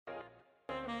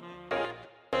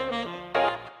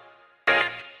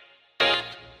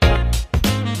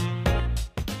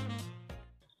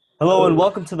Hello and Oh,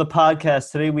 welcome to the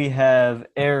podcast. Today we have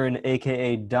Aaron,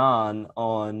 aka Don,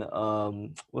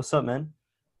 on. What's up, man?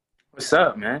 what's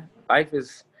up, man? Life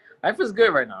is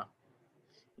good right now.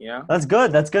 You know? That's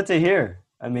good. That's good to hear.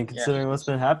 Yeah. Considering what's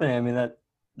been happening,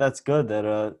 that's good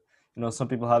that some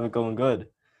people have it going good.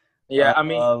 Yeah. I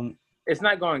mean, Um, it's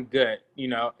not going good.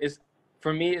 It's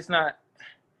for me. It's not.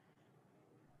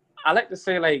 I like to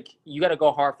say like you got to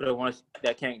go hard for the ones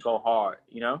that can't go hard.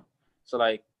 So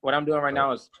like what I'm doing right right.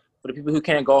 now is for the people who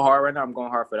can't go hard right now. I'm going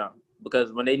hard for them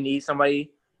because when they need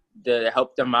somebody to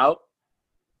help them out,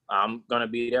 I'm gonna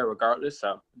be there regardless.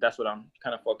 So that's what I'm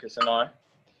kind of focusing on.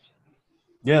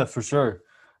 Yeah, for sure.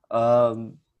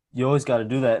 Um, you always got to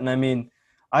do that, and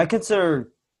I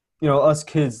consider us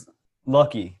kids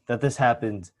lucky that this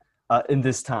happened in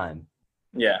this time.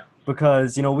 Yeah.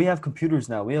 Because we have computers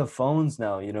now, we have phones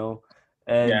now, and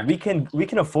Yeah. we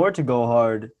can afford to go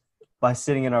hard by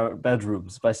sitting in our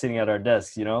bedrooms, by sitting at our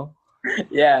desks.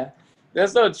 Yeah,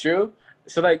 that's so true.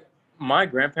 So like my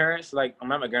grandparents, like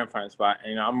I'm at my grandparents' spot,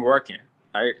 and I'm working.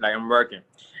 Right? Like I'm working,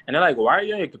 and they're like, "Why are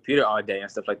you on your computer all day and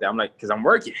stuff like that?" I'm like, "Cause I'm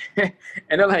working," and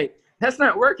they're like, "That's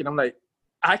not working." I'm like,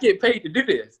 "I get paid to do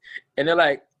this," and they're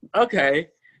like, "Okay."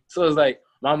 So it's like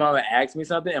my mama asked me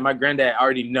something, and my granddad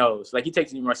already knows. Like he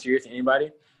takes me more serious than anybody.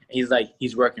 And he's like,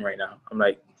 "He's working right now." I'm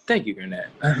like, "Thank you, granddad.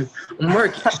 I'm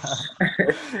working."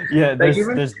 Yeah, Like there's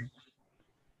even there's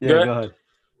yeah, good. go ahead.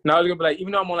 No, I was gonna be like,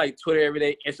 even though I'm on like Twitter every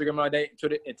day, Instagram all day,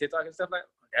 Twitter and TikTok and stuff like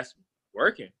that's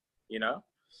working, you know.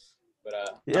 But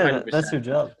Yeah, 100%. that's your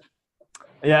job.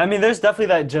 Yeah, there's definitely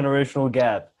that generational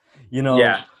gap. You know,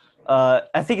 Yeah,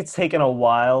 I think it's taken a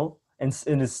while, and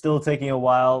it's still taking a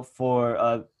while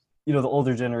for the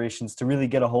older generations to really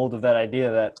get a hold of that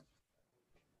idea that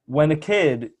when a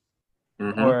kid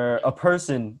hmm or a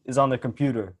person is on their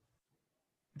computer,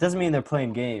 it doesn't mean they're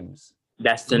playing games.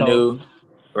 that's You the know, new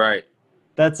right.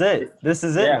 that's it. This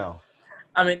is it Yeah, now.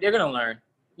 I mean they're gonna learn.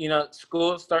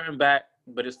 School's starting back,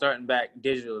 but it's starting back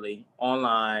digitally,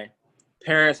 online.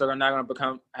 Parents are not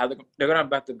gonna they're gonna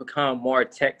about to become more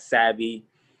tech savvy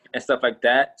and stuff like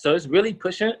that. So it's really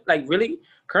pushing, like really,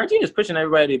 quarantine is pushing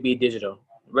everybody to be digital,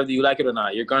 whether you like it or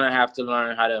not. You're gonna have to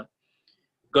learn how to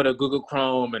go to Google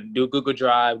Chrome and do Google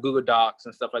Drive, Google Docs,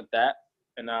 and stuff like that.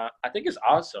 And I think it's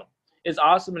awesome. It's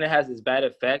awesome, and it has its bad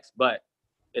effects, but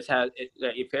like,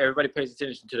 if everybody pays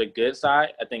attention to the good side,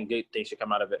 I think good things should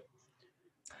come out of it.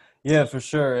 Yeah, for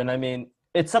sure. And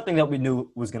it's something that we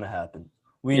knew was going to happen.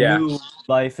 We Yeah, knew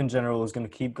life in general was going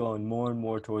to keep going more and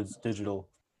more towards digital.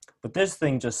 But this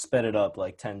thing just sped it up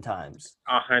like 10 times,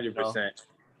 a you hundred know? percent.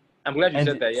 I'm glad you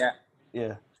said And that. Yeah.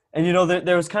 yeah. And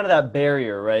there was kind of that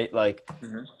barrier, right? Like,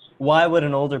 hmm why would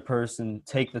an older person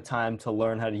take the time to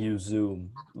learn how to use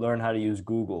Zoom, learn how to use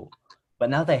Google?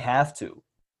 But now they have to.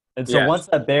 And so Yeah. once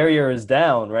that barrier is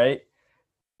down, right?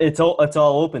 It's all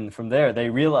open from there. They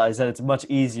realize that it's much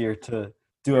easier to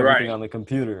do everything Right. on the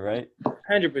computer, right?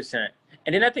 100%.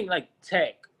 And then I think like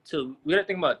tech too. We gotta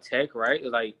think about tech, right?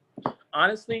 Like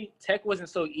honestly, tech wasn't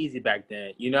so easy back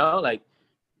then. Like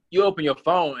you open your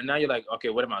phone and now you're like, okay,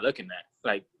 what am I looking at?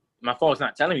 Like my phone's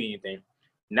not telling me anything.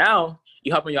 Now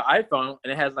you hop on your iPhone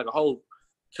and it has like a whole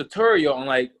tutorial on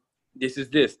like this is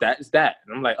this, that is that.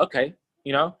 And I'm like, okay,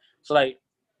 So like,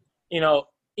 you know,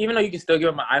 even though you can still give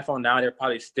them an iPhone now, they're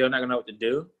probably still not gonna know what to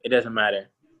do. It doesn't matter.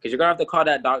 Because you're gonna have to call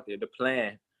that doctor to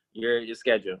plan your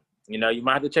schedule. You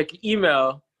might have to check your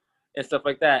email and stuff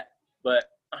like that. But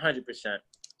 100%.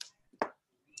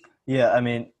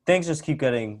 Yeah, things just keep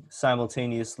getting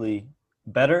simultaneously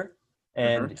better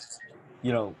hmm and,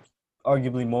 you know,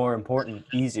 arguably more important,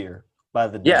 easier by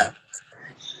the Yeah, day.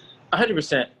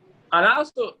 100%. And I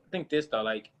also think this though,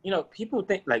 like, people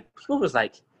was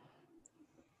like,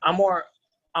 I'm more,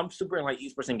 I'm super in like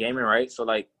esports and gaming, right? So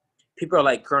like, people are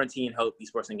like quarantine hope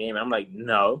esports and gaming. I'm like,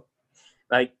 no,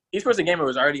 like esports and gaming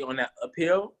was already on that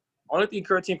uphill. Only thing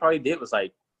quarantine probably did was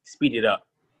like speed it up.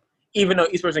 Even though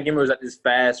esports and gaming was at this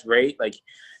fast rate, like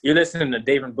you're listening to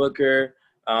David Booker,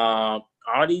 all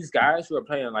these guys who are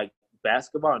playing like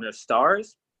basketball and they're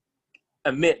stars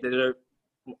admit that they're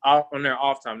off on their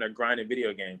off time, they're grinding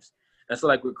video games. And so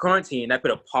like with quarantine, that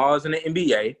put a pause in the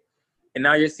NBA, and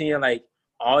now you're seeing like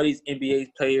all these NBA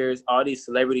players, all these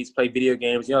celebrities play video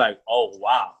games. You're like, oh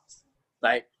wow,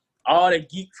 like all the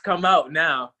geeks come out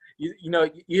now. You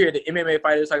hear the MMA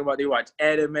fighters talking about they watch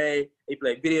anime, they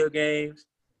play video games.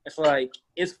 It's like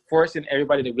it's forcing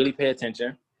everybody to really pay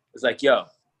attention. It's like, yo,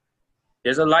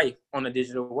 there's a life on the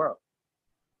digital world.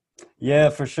 Yeah,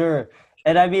 for sure.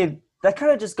 And that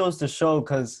kind of just goes to show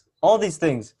because all these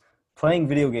things, playing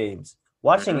video games,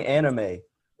 watching Mm-hmm. anime,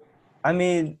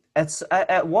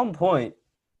 at one point,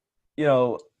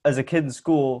 as a kid in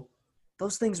school,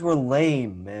 those things were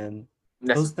lame, man.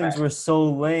 That's a Those things fact. were so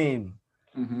lame.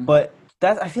 Mm-hmm. But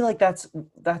I feel like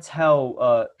that's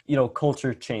how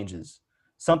culture changes.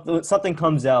 Something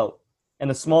comes out,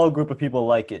 and a small group of people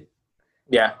like it,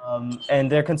 Yeah,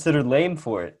 and they're considered lame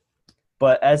for it.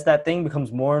 But as that thing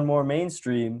becomes more and more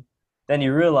mainstream, then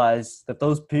you realize that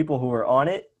those people who were on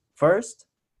it first,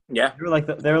 yeah,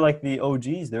 they're like the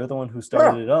OGs. They're the one who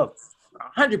started bro. it up.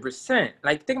 100%.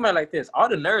 Like, think about it like this: all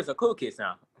the nerds are cool kids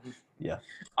now. Yeah.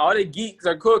 All the geeks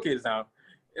are cool kids now.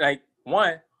 Like,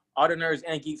 one, all the nerds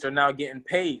and geeks are now getting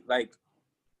paid. Like,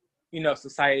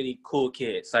 society cool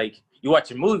kids. Like, you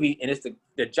watch a movie and it's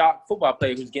the jock football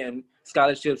player who's getting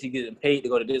scholarships, he's getting paid to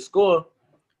go to this school.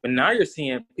 But now you're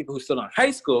seeing people who are still in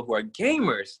high school who are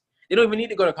gamers. They don't even need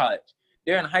to go to college.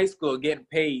 They're in high school getting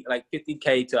paid like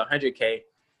 50K to 100K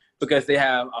because they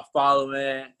have a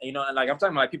following. And like I'm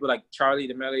talking about like people like Charlie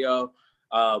D'Amelio,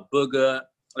 Booga,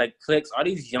 like Clicks, all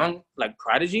these young like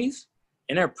prodigies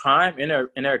in their prime, in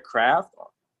their craft,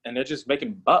 and they're just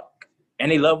making buck.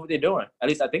 And they love what they're doing. At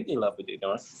least I think they love what they're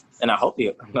doing, and I hope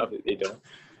they love what they're doing.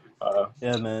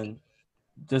 Yeah, man.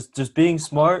 Just being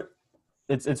smart,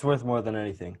 it's worth more than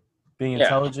anything. Being Yeah.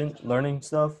 intelligent, learning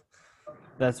stuff,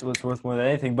 that's what's worth more than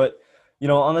anything. But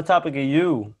on the topic of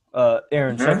you,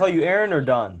 Aaron, should I Mm-hmm. call you Aaron or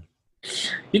Don?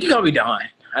 You can call me Don.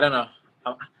 I don't know.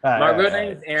 All right, My all right, real all name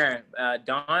right. is Aaron.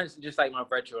 Don's just like my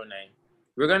virtual name.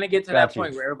 We're gonna get to that Got you.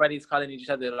 point where everybody's calling each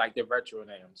other like their virtual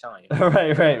name. I'm telling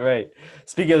you. Right.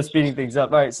 Speaking of speeding things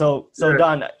up, all right. So Yeah.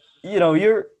 Don,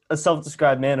 you're a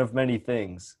self-described man of many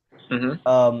things.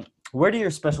 Mm-hmm. Where do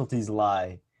your specialties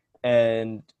lie,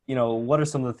 and what are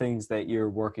some of the things that you're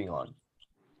working on?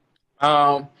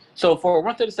 So for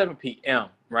 137 p.m.,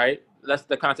 right? That's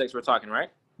the context we're talking, right?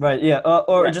 Right. Yeah.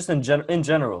 Or Yeah. just in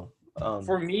general.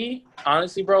 For me,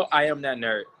 honestly, bro, I am that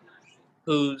nerd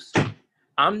who's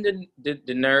I'm the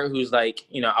nerd who's like,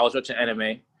 I was watching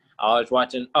anime, I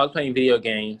was playing video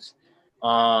games,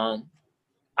 but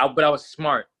I was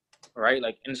smart, right?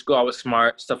 Like in school, I was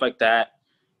smart, stuff like that,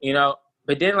 you know.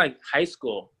 But then like high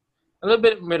school, a little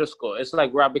bit of middle school, it's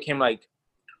like where I became like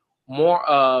more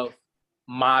of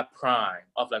my prime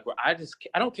of like where I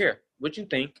don't care what you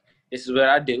think. This is what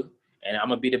I do, and I'm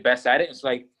gonna be the best at it. It's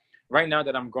like right now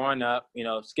that I'm growing up,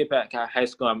 skip at high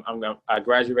school. I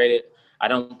graduated. I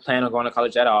don't plan on going to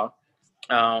college at all.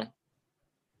 Um,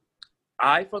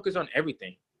 I focus on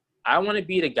everything. I want to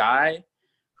be the guy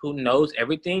who knows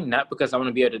everything, not because I want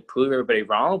to be able to prove everybody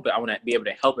wrong, but I want to be able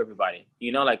to help everybody.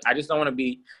 Like I just don't want to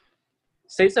be.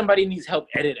 Say somebody needs help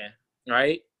editing,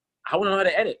 right? I want to know how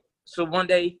to edit. So one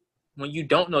day when you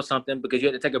don't know something because you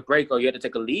had to take a break or you had to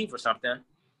take a leave or something,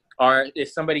 or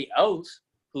if somebody else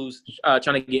who's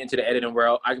trying to get into the editing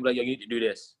world, I can be like, yo, you need to do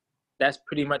this. That's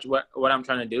pretty much what I'm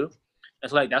trying to do. And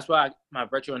so like that's why my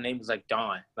virtual name is like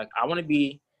Don. Like I want to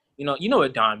be, you know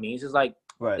what Don means. It's like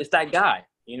Right. it's that guy,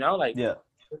 like Yeah.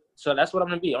 so that's what I'm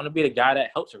gonna be. I want to be the guy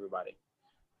that helps everybody.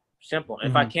 Simple. And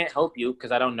if I Mm-hmm. can't help you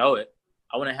because I don't know it,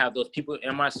 I want to have those people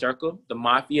in my circle, the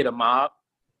mafia, the mob,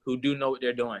 who do know what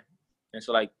they're doing. And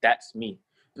so like that's me.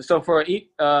 So for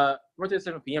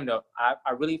 1:37 p.m. though,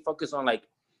 I really focus on like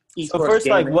So esports first,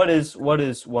 like, gaming. what is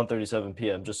 1:37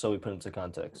 p.m. Just so we put into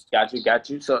context. Got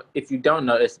you. So if you don't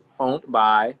know, it's owned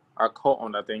by our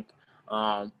co-owned, I think,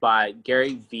 by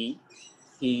Gary V.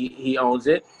 He owns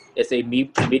it. It's a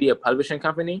media publishing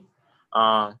company,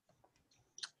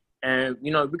 and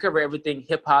we cover everything: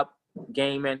 hip hop,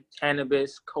 gaming,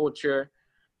 cannabis, culture,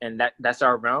 and that's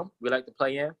our realm we like to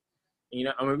play in.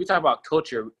 And when we talk about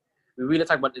culture, we really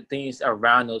talk about the things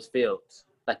around those fields,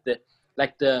 like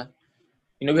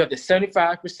we have the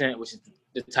 75%, which is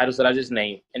the titles that I just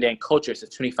named, and then culture is the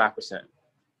 25%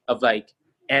 of like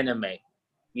anime.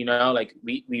 Like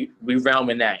we realm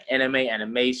in that anime,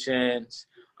 animations,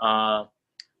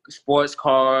 sports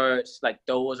cards. Like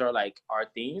those are like our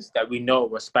things that we know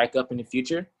will spike up in the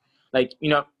future. Like we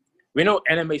know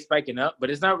anime spiking up, but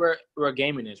it's not where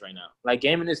gaming is right now. Like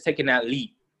gaming is taking that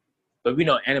leap, but we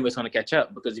know anime is gonna catch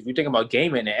up because if you think about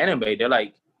gaming and anime, they're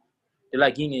like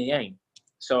yin and yang.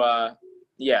 So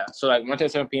yeah, so like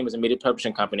 1:37 p.m. is a media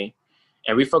publishing company,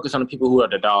 and we focus on the people who are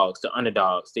the dogs, the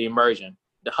underdogs, the immersion,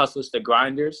 the hustlers, the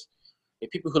grinders, the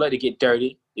people who like to get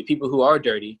dirty, the people who are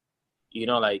dirty,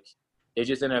 like they're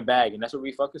just in their bag, and that's what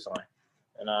we focus on.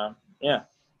 And yeah,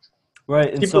 Right.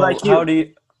 And people so like how you. do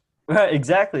you? Right.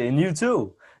 Exactly. And you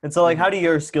too. And so like, how do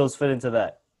your skills fit into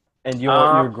that? And your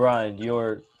Um, grind,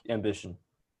 your ambition.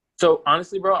 so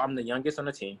honestly, bro, I'm the youngest on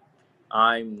the team.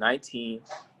 I'm 19.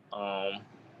 Um,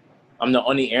 I'm the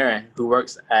only Aaron who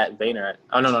works at Vayner.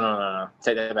 Oh, no.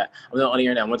 Take that back. I'm the only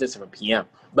Aaron that 1:37 p.m.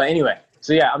 But anyway,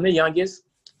 so yeah, I'm the youngest.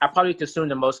 I probably consume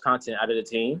the most content out of the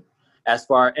team. as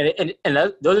far and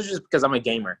those are just because I'm a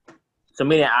gamer. So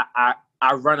meaning I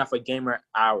run off of gamer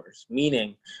hours,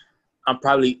 meaning I'm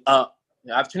probably up.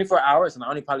 I have 24 hours and I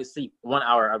only probably sleep 1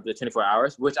 hour of the 24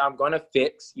 hours, which I'm going to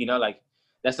fix. Like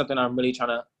that's something I'm really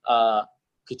trying to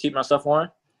critique myself on.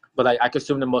 But like I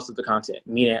consume the most of the content,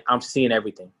 meaning I'm seeing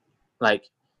everything. Like,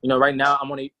 right now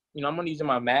I'm only using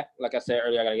my Mac. Like I said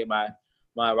earlier, I got to get my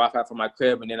Wi-Fi from my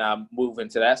crib and then I move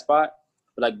into that spot.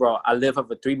 But like, bro, I live off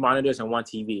of 3 monitors and 1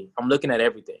 TV. I'm looking at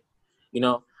everything.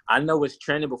 I know what's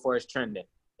trending before it's trending.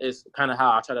 It's kind of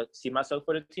how I try to see myself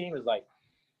for the team is like,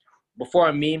 before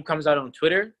a meme comes out on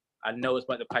Twitter, I know it's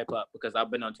about to pipe up because I've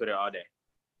been on Twitter all day.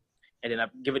 And then I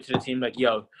give it to the team like,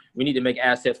 yo, we need to make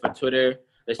assets for Twitter.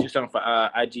 Let's do something for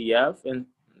IGF. And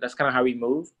that's kind of how we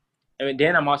move. And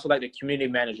then I'm also like the community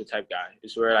manager type guy.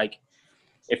 It's where like,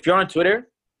 if you're on Twitter,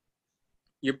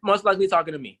 you're most likely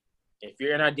talking to me. If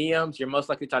you're in our DMs, you're most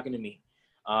likely talking to me.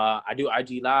 I do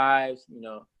IG lives,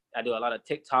 I do a lot of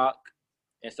TikTok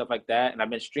and stuff like that. And I've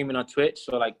been streaming on Twitch.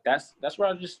 So like that's where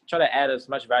I just try to add as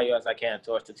much value as I can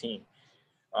towards the team.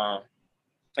 And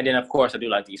then of course I do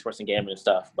like the esports and gaming and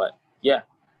stuff. But yeah.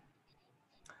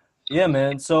 Yeah,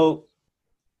 man. So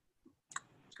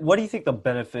what do you think the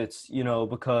benefits,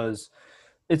 because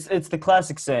it's the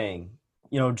classic saying,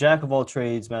 jack of all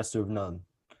trades, master of none.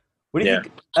 What do you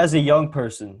think as a young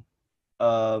person,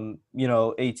 18,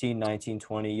 19,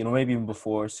 20, maybe even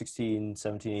before 16,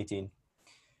 17, 18,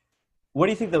 what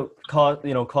do you think the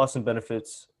costs and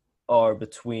benefits are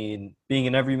between being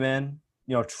an everyman,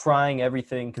 trying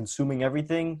everything, consuming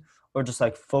everything, or just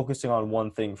like focusing on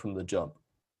one thing from the jump?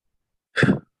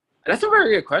 That's a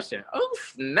very good question. Oh,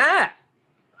 snap.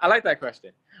 I like that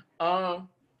question.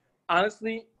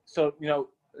 Honestly, so,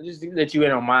 just to let you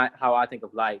in on how I think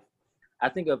of life. I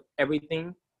think of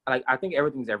everything, I think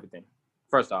everything's everything,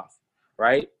 first off,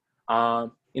 right?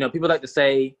 People like to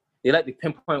say, they like to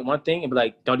pinpoint one thing and be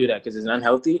like, don't do that because it's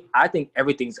unhealthy. I think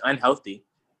everything's unhealthy,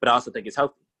 but I also think it's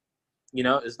healthy.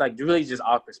 It's like really just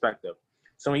our perspective.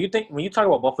 So when you talk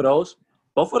about both of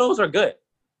those are good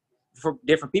for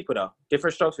different people though.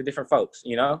 Different strokes for different folks,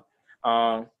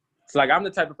 So like I'm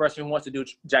the type of person who wants to do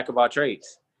jack of all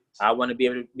trades. I want to be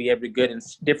able to be good in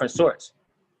different sorts.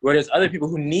 Where there's other people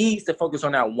who needs to focus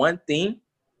on that one thing.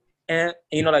 And,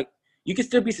 like you can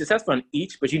still be successful in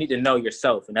each, but you need to know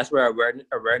yourself. And that's where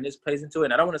awareness plays into it.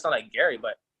 And I don't want to sound like Gary,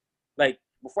 but like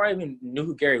before I even knew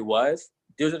who Gary was,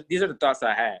 these are the thoughts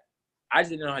I had. I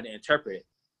just didn't know how to interpret it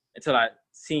until I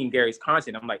seen Gary's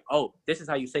content. I'm like, oh, this is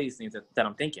how you say these things that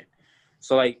I'm thinking.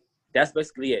 So like, that's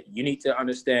basically it. You need to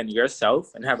understand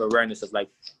yourself and have awareness of like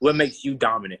what makes you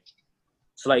dominant.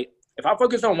 So like, if I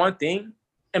focus on one thing,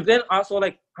 and then also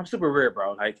like, I'm super weird,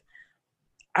 bro. Like,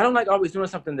 I don't like always doing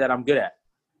something that I'm good at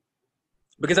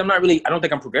because I don't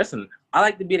think I'm progressing. I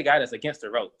like to be the guy that's against the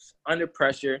ropes, under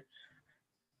pressure.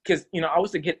 Because, I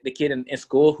was the kid in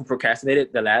school who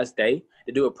procrastinated the last day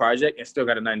to do a project and still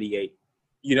got a 98,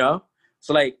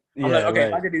 So, like, I'm like, okay, right.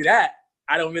 If I could do that,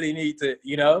 I don't really need to,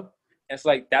 And it's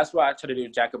like, that's why I try to do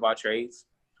jack of all trades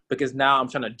because now I'm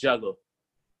trying to juggle.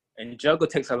 And juggle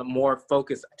takes a lot more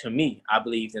focus to me, I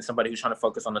believe, than somebody who's trying to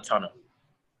focus on the tunnel.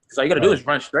 Because all you got to do is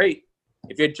run straight.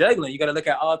 If you're juggling, you got to look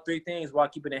at all 3 things while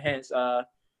keeping your hands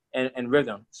and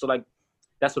rhythm. So, like,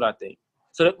 that's what I think.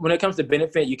 So when it comes to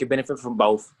benefit, you can benefit from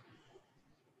both.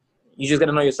 You just got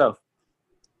to know yourself.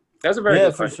 That's a very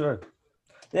good question. For sure.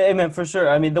 Yeah, man, for sure.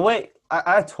 I mean, the way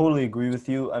I totally agree with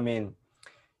you. I mean,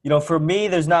 for me,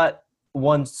 there's not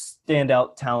one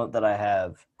standout talent that I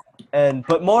have.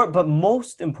 But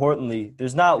most importantly,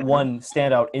 there's not one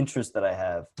standout interest that I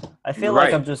have. I feel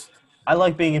like I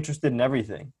like being interested in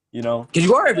everything, Because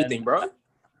you are everything, bro.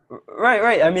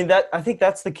 Right. I mean, I think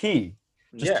that's the key.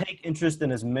 Just take interest in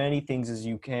as many things as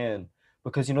you can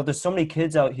because, there's so many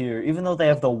kids out here, even though they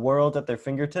have the world at their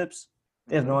fingertips,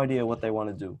 they have no idea what they want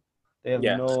to do. They have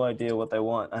no idea what they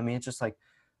want. I mean, it's just like,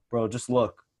 bro, just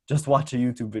look, just watch a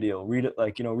YouTube video, read it,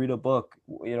 read a book,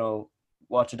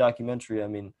 watch a documentary. I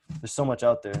mean, there's so much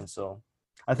out there. And so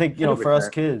I think, for us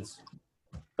kids,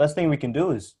 best thing we can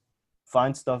do is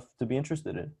find stuff to be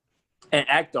interested in. And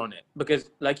act on it.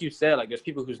 Because like you said, like there's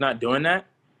people who's not doing that.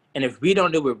 And if we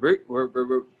don't do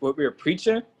what we're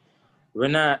preaching, we're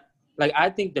not, like, I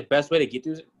think the best way to get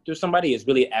through somebody is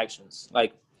really actions.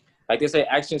 Like they say,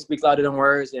 action speaks louder than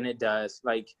words, and it does.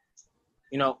 Like,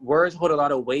 words hold a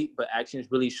lot of weight, but actions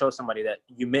really show somebody that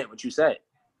you meant what you said.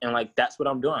 And, like, that's what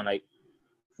I'm doing. Like,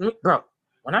 bro,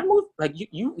 when I moved, like,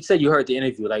 you said you heard the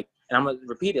interview, like, and I'm going to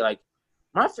repeat it. Like,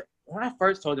 when I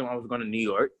first told them I was going to New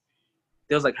York,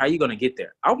 they was like, how you going to get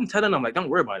there? I'm telling them, like, don't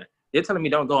worry about it. They're telling me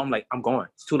don't go. I'm like, I'm going.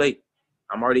 It's too late.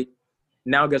 I'm already.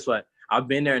 Now, guess what? I've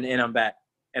been there and I'm back.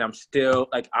 and I'm still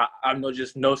like I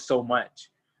know so much.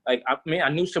 Like I mean, I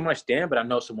knew so much then, but I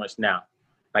know so much now.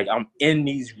 Like I'm in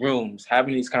these rooms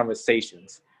having these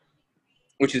conversations,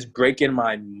 which is breaking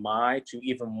my mind to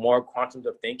even more quantum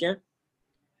of thinking,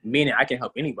 meaning I can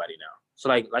help anybody now. So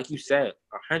like you said,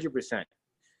 100%.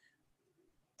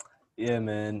 Yeah,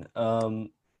 man. And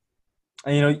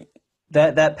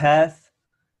that path,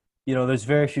 there's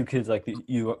very few kids like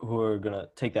you who are gonna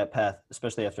take that path,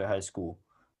 especially after high school.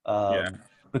 Yeah.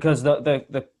 Because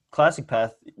the classic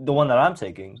path, the one that I'm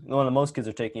taking, the one that most kids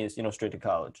are taking is, straight to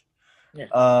college. Yeah.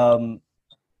 Um,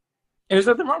 And there's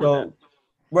nothing wrong with that.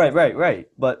 so right.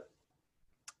 But,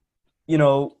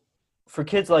 for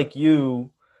kids like you,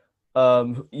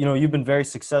 you've been very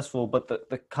successful, but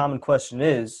the common question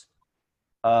is,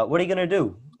 what are you gonna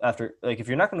do after? Like, if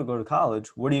you're not gonna go to college,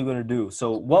 what are you gonna do?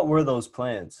 So, what were those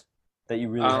plans that you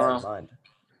really had in mind?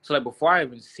 So like before I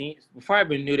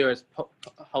even knew there was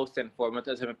hosting for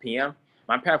 137 PM,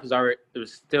 my path was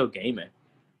still gaming.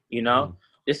 You know,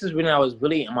 this is when I was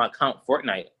really in my comp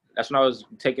Fortnite. That's when I was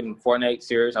taking Fortnite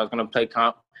serious. I was gonna play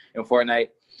comp in Fortnite,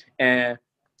 and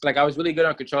like I was really good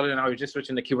on controller, and I was just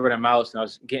switching the keyboard and mouse, and I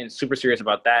was getting super serious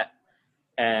about that.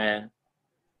 And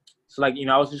so like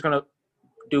I was just gonna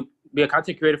be a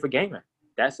content creator for gaming.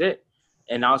 That's it,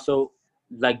 and also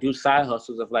like do side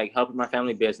hustles of like helping my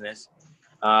family business.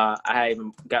 I had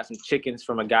even got some chickens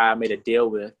from a guy I made a deal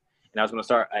with, and I was gonna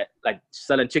start like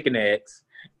selling chicken eggs,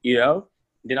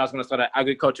 Then I was gonna start an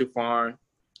agriculture farm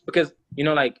because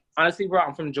like honestly, bro,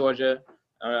 I'm from Georgia.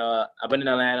 I've been in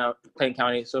Atlanta, Clayton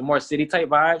County, so more city type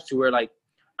vibes to where like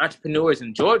entrepreneurs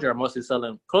in Georgia are mostly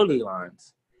selling clothing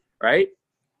lines, right?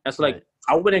 And so like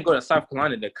I wouldn't go to South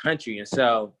Carolina, the country, and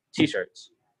sell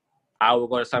T-shirts. I would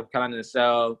go to South Carolina and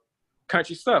sell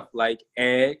country stuff like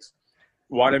eggs,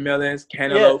 watermelons,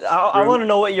 cantaloupe. Yeah, I want to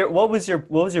know what was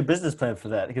your business plan for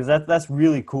that, because that's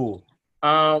really cool.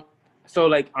 So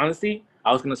like honestly,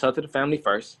 I was gonna sell to the family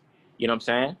first. You know what I'm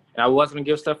saying? And I wasn't gonna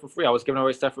give stuff for free. I was giving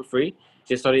away stuff for free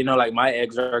just so they know like my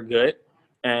eggs are good,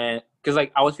 and because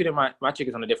like I was feeding my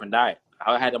chickens on a different diet.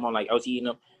 I had them on like I was eating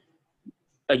them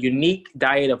a unique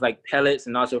diet of like pellets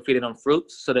and also feeding them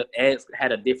fruits, so the eggs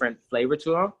had a different flavor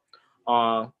to them.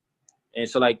 And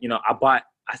so like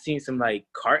I seen some like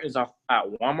cartons off at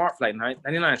Walmart for like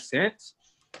 99 cents.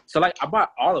 So like I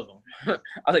bought all of them. I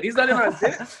was like, these 99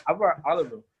 cents? I bought all of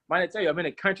them. Mind to tell you, I'm in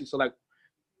the country, so like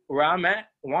where I'm at,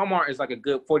 Walmart is like a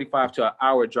good 45 to an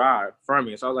hour drive from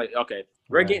me. So I was like, okay,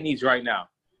 we're getting these right now.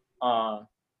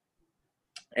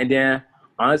 And then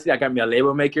honestly, I got me a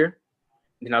label maker.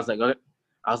 And I was like,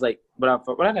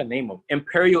 what did I name them?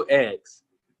 Imperial Eggs.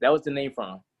 That was the name from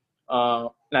them.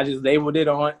 And I just labeled it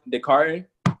on the carton.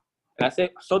 And I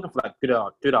sold them for like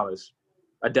 $3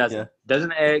 a dozen. Yeah.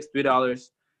 Dozen of eggs, $3.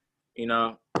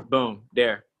 Boom,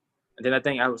 there. And then I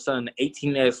think I was selling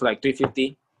 18 eggs for like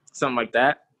 $3.50, something like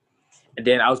that. And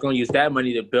then I was going to use that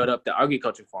money to build up the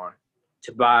agriculture farm,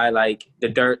 to buy like the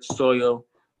dirt, soil,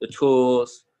 the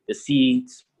tools, the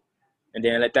seeds, and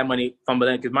then let that money fumble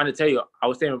in. Because mine to tell you, I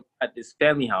was staying at this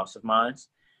family house of mine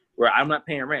where I'm not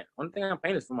paying rent. Only thing I'm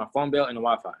paying is for my phone bill and the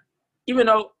Wi-Fi. Even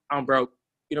though I'm broke,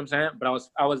 you know what I'm saying? But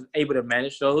I was able to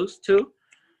manage those too.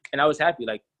 And I was happy.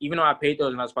 Like, even though I paid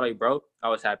those and I was probably broke, I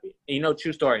was happy. And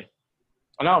true story.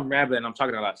 I know I'm rambling. I'm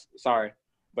talking a lot. Sorry.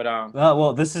 But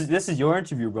well, this is your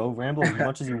interview, bro. Ramble as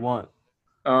much as you want.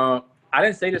 I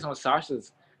didn't say this on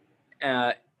Sasha's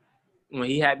when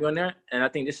he had me on there, and I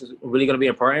think this is really gonna be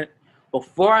important.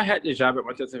 Before I had this job at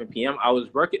 137 PM, I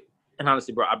was working, and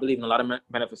honestly, bro, I believe in a lot of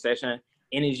manifestation,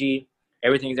 energy,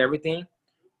 everything's everything.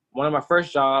 One of my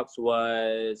first jobs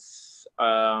was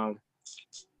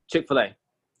Chick-fil-A,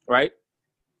 right?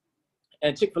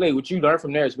 And Chick-fil-A, what you learn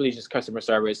from there is really just customer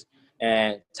service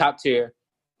and top tier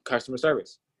customer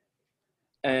service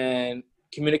and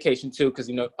communication too, because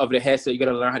over the headset you got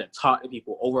to learn how to talk to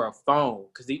people over a phone,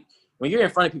 because when you're in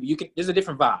front of people there's a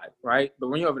different vibe, right? But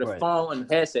when you're over the phone and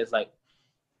the headset, it's like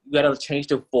you got to change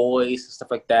the voice and stuff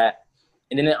like that.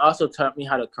 And then it also taught me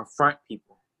how to confront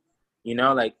people,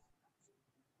 like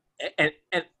and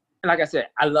like I said,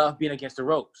 I love being against the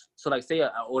ropes. So like say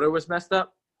an order was messed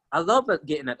up, I love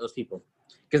getting at those people,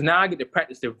 because now I get to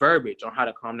practice the verbiage on how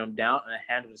to calm them down and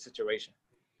handle the situation.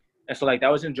 And so like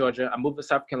that was in Georgia. I moved to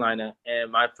South Carolina,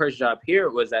 and my first job here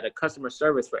was at a customer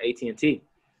service for AT&T,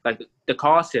 like the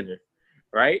call center,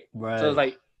 right? So it's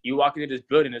like you walk into this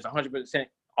building, there's 100%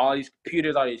 all these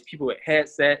computers, all these people with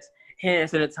headsets, hand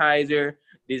sanitizer,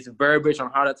 this verbiage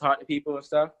on how to talk to people and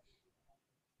stuff.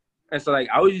 And so like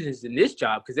I was just in this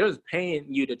job because they was paying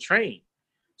you to train.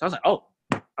 So I was like, oh,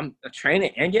 I'm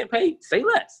training and getting paid? Say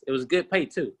less. It was good pay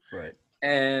too. Right.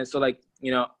 And so like,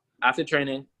 after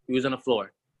training, we was on the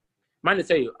floor. mind to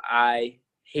tell you, I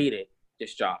hated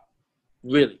this job.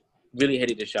 Really, really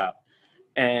hated this job.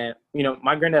 And, you know,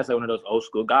 my granddad's like one of those old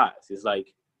school guys. He's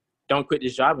like, don't quit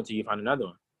this job until you find another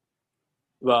one.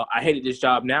 Well, I hated this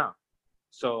job now.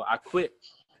 So I quit.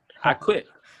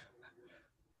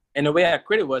 And the way I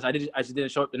quit it was I just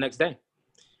didn't show up the next day.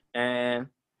 And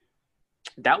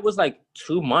that was like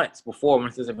 2 months before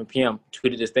 137 PM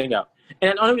tweeted this thing out.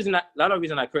 And the only reason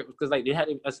I quit was because like they had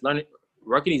us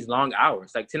working these long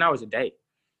hours, like 10 hours a day.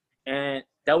 And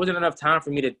that wasn't enough time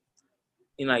for me to,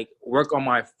 you know, like work on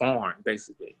my farm,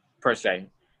 basically, per se.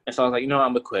 And so I was like, you know what,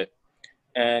 I'm gonna quit.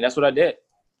 And that's what I did.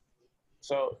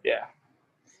 So yeah.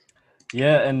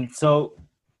 Yeah, and so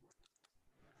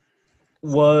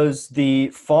was the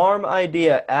farm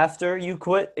idea after you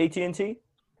quit AT&T?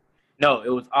 No, it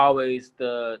was always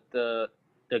the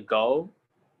goal,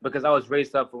 because I was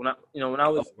raised up when I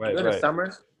was in the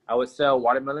summers, I would sell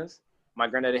watermelons. My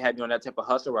granddaddy had me on that type of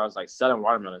hustle where I was like selling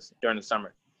watermelons during the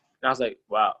summer. And I was like,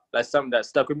 wow, that's something that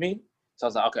stuck with me. So I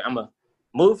was like, okay, I'm gonna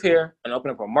move here and open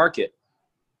up a market.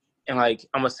 And like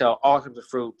I'm gonna sell all types of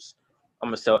fruits. I'm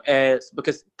gonna sell eggs,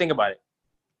 because think about it.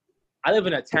 I live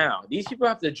in a town. These people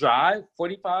have to drive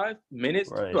 45 minutes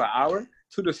to an hour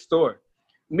to the store.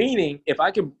 Meaning, if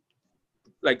I can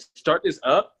like start this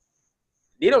up,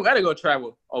 they don't gotta go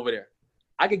travel over there.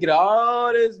 I could get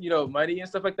all this, you know, money and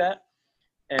stuff like that.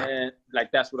 And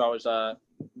like that's what I was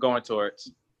going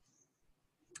towards.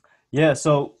 Yeah,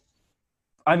 so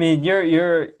I mean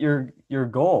your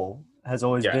goal has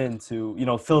always been to, you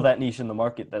know, fill that niche in the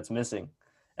market that's missing.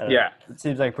 And it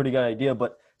seems like a pretty good idea,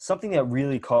 but something that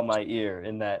really caught my ear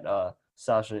in that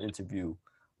Sasha interview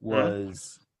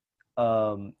was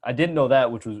I didn't know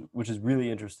that, which is really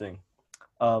interesting.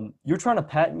 You're trying to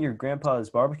patent your grandpa's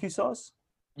barbecue sauce?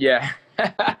 Yeah.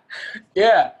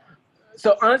 Yeah.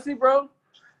 So honestly, bro,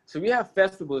 so we have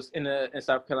festivals in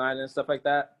South Carolina and stuff like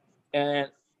that. And,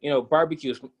 you know,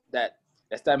 barbecues,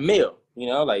 that's that meal, you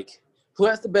know, like who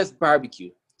has the best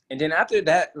barbecue? And then after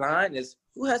that line is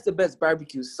who has the best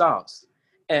barbecue sauce?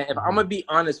 And if I'm gonna be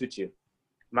honest with you,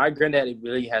 my granddaddy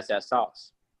really has that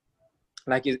sauce.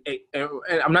 Like, and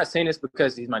I'm not saying this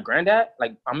because he's my granddad.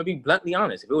 Like, I'm gonna be bluntly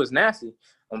honest. If it was nasty,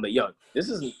 I'm gonna be, yo,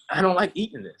 I don't like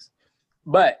eating this.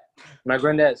 But my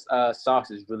granddad's sauce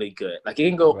is really good. Like, it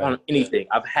can go on anything.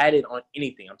 I've had it on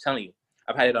anything. I'm telling you.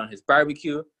 I've had it on his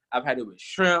barbecue. I've had it with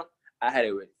shrimp. I had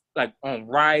it with, like, on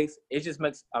rice. It just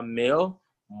makes a meal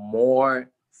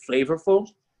more flavorful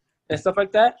and stuff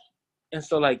like that. And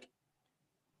so, like,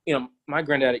 you know, my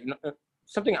granddad, you know,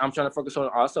 something I'm trying to focus on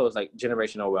also is, like,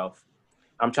 generational wealth.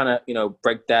 I'm trying to, you know,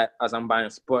 break that as I'm buying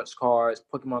sports cars,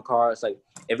 Pokemon cards. Like,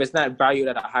 if it's not valued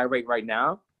at a high rate right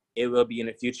now, it will be in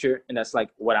the future. And that's like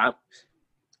what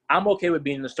I'm okay with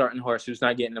being the starting horse who's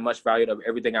not getting the much value of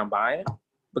everything I'm buying,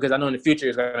 because I know in the future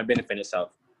it's going to benefit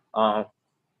itself. So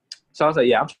I was like,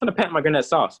 yeah, I'm trying to patent my granddad's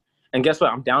sauce. And guess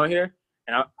what? I'm down here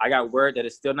and I got word that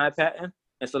it's still not patent.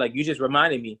 And so like, you just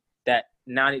reminded me that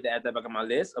now I need to add that back on my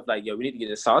list of like, yo, we need to get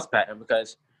this sauce patent,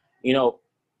 because, you know,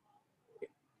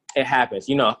 it happens.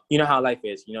 You know how life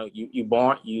is. You know, you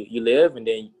born, you live, and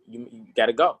then you got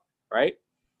to go, right?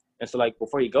 And so, like,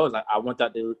 before he goes, like, I want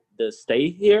that to stay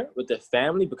here with the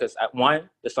family, because, one,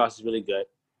 the sauce is really good.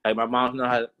 Like, my mom knows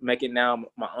how to make it now.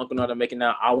 My uncle knows how to make it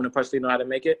now. I want to personally know how to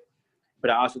make it.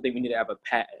 But I also think we need to have a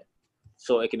patent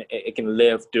so it can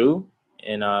live through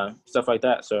and stuff like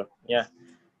that. So, yeah.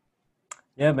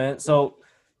 Yeah, man. So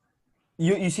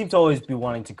you seem to always be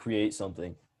wanting to create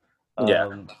something.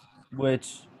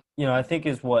 Which, you know, I think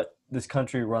is what this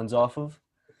country runs off of.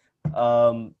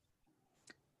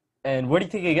 And where do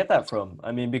you think you get that from?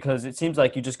 I mean, because it seems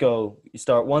like you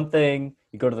start one thing,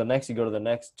 you go to the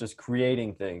next, just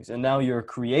creating things. And now you're a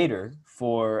creator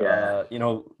for, you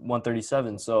know,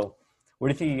 137. So where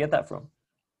do you think you get that from?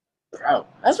 Bro,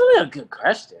 that's really a good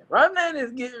question. Right, man,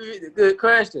 is giving me the good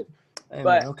question. Hey,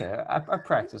 but man, okay, I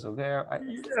practice, okay?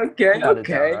 Okay.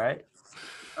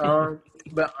 All right?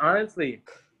 But honestly,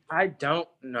 I don't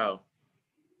know.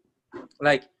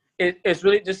 Like, it's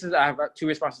really just as I have two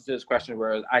responses to this question,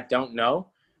 where I don't know,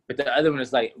 but the other one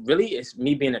is like, really, it's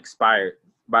me being inspired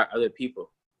by other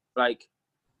people. Like,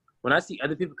 when I see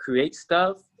other people create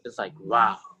stuff, it's like,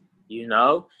 wow, you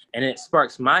know? And it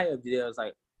sparks my idea. It's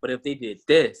like, but if they did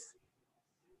this,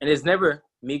 and it's never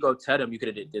me go tell them you could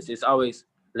have did this. It's always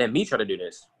let me try to do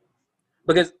this.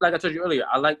 Because like I told you earlier,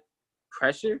 I like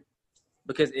pressure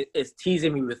because it's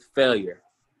teasing me with failure.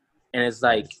 And it's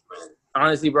like,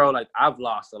 honestly, bro, like I've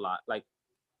lost a lot. Like,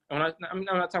 I'm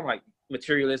not talking like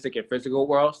materialistic and physical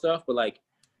world stuff, but like,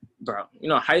 bro, you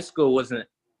know, high school wasn't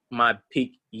my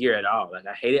peak year at all. Like,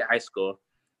 I hated high school.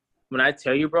 When I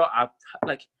tell you, bro,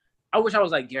 I wish I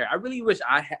was like Gary. I really wish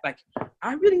I had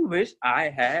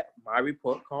my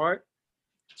report card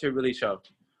to really show,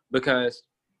 because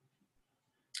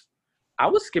I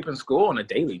was skipping school on a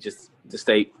daily just to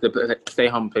stay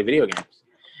home and play video games.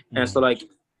 And so, like,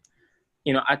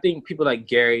 you know, I think people like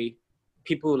Gary,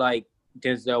 people like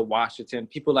Denzel Washington,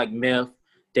 people like Myth,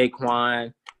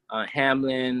 Daquan,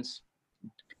 Hamlins,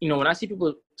 you know, when I see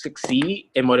people succeed,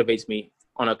 it motivates me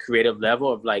on a creative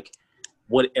level of like,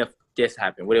 what if this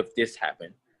happened? What if this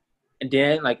happened? And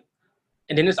then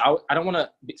this, I don't want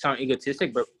to sound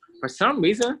egotistic, but for some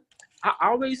reason,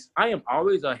 I am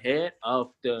always ahead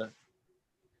of the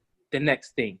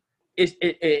next thing.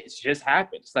 It just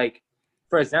happens. Like,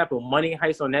 for example, Money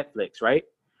Heist on Netflix, right?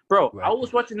 Bro, right. I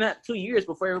was watching that 2 years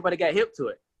before everybody got hip to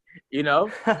it, you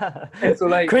know? And so,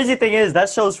 like, crazy thing is, that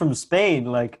show's from Spain.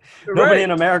 Like, nobody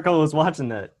in America was watching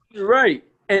that. Right.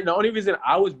 And the only reason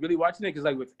I was really watching it, because,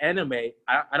 like, with anime,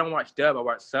 I don't watch dub, I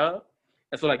watch sub.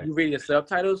 And so, like, you read the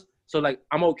subtitles. So, like,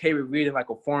 I'm okay with reading, like,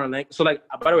 a foreign language. So, like,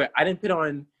 by the way, I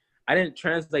didn't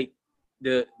translate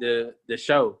the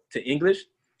show to English.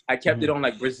 I kept it on,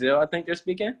 like, Brazil, I think they're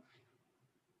speaking.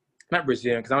 Not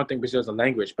Brazilian, because I don't think Brazil is a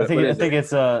language. But I think it's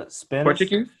Spanish.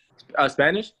 Portuguese?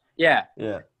 Spanish? Yeah.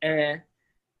 Yeah. And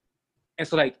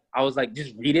so, like, I was, like,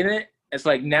 just reading it. It's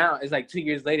like now, it's like 2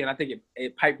 years later, and I think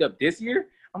it piped up this year.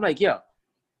 I'm like, yo,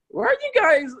 where are you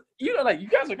guys? You know, like, you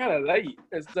guys are kind of late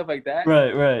and stuff like that.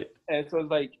 Right. And so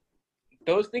it's like,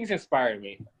 those things inspire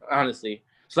me, honestly.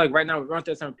 So, like, right now, we're on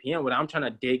 37PM. What I'm trying to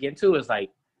dig into is,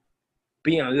 like,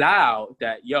 being loud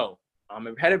that, yo, I'm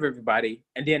ahead of everybody.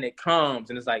 And then it comes,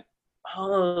 and it's like,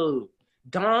 oh,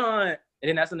 Don. And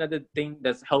then that's another thing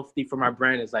that's healthy for my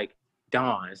brand is, like,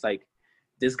 Don. It's like,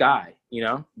 this guy, you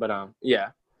know? But, yeah.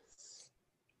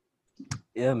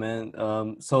 Yeah, man.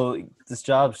 So this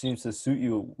job seems to suit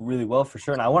you really well for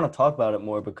sure. And I want to talk about it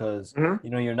more because, you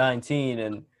know, you're 19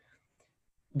 and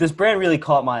this brand really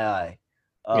caught my eye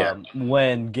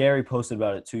when Gary posted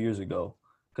about it 2 years ago,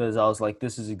 because I was like,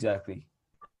 this is exactly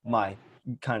my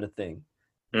kind of thing.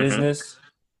 Business,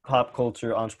 pop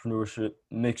culture, entrepreneurship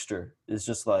mixture is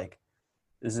just like,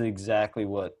 this is exactly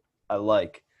what I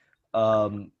like.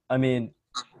 I mean,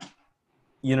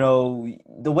 you know,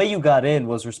 the way you got in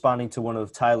was responding to one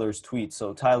of Tyler's tweets.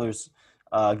 So Tyler's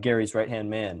Gary's right-hand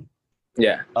man.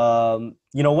 Yeah.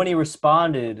 You know, when he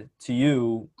responded to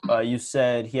you, you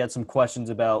said he had some questions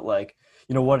about, like,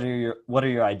 you know, what are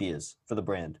your ideas for the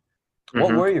brand?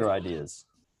 What were your ideas?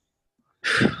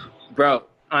 Bro,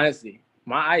 honestly,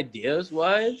 my ideas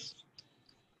was,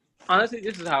 this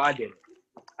is how I did it.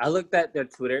 I looked at their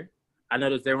Twitter. I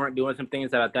noticed they weren't doing some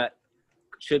things that I thought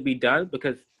should be done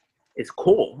because it's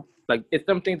cool. Like, it's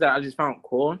some things that I just found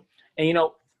cool. And, you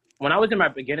know, when I was in my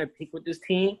beginner peak with this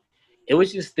team, it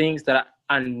was just things that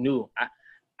I knew.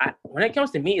 I when it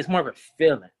comes to me, it's more of a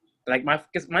feeling. Like,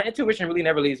 because my intuition really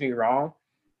never leads me wrong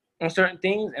on certain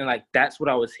things. And, like, that's what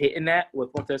I was hitting at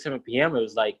with 137PM. It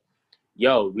was like,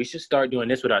 yo, we should start doing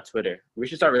this with our Twitter. We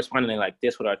should start responding like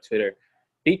this with our Twitter.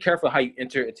 Be careful how you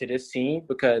enter into this scene,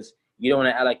 because you don't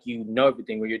want to act like you know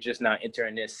everything where you're just now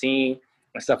entering this scene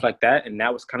and stuff like that. And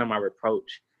that was kind of my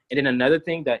reproach. And then another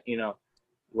thing that, you know,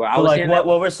 where I was like,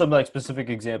 what were some, like, specific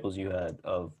examples you had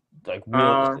of, like,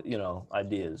 real, you know,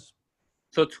 ideas?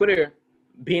 So Twitter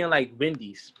being like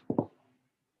Wendy's.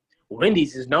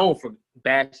 Wendy's is known for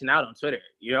bashing out on Twitter,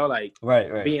 you know, like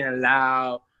right. being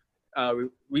loud,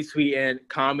 retweeting,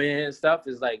 commenting and stuff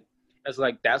is like,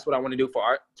 that's what I want to do for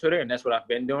our Twitter, and that's what I've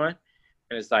been doing.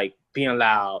 And it's like being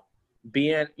loud,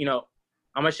 being, you know,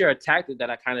 I'm gonna share a tactic that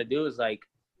I kind of do is like,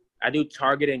 I do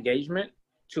target engagement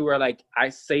to where, like, I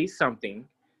say something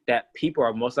that people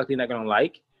are most likely not gonna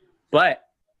like, but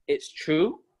it's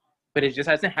true, but it just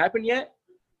hasn't happened yet.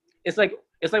 It's like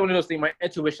one of those things, my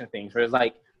intuition things, where it's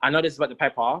like, I know this is about to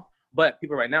pipe off, but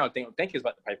people right now think it's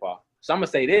about to pipe off. So I'm gonna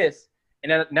say this,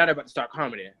 and then now they're about to start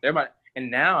commenting.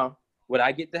 And now what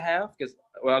I get to have, because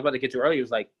what I was about to get to earlier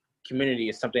was like, community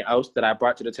is something else that I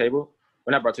brought to the table.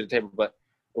 Well, not brought to the table, but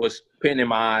was putting in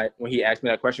my, when he asked me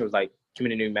that question, was like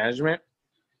community management.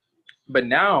 But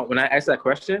now when I ask that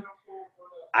question,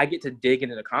 I get to dig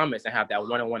into the comments and have that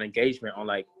one-on-one engagement on,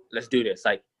 like, let's do this.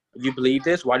 Like, you believe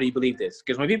this? Why do you believe this?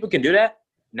 Because when people can do that,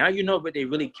 now you know what they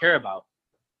really care about.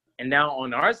 And now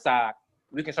on our side,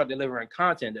 we can start delivering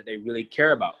content that they really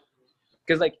care about.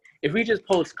 Because, like, if we just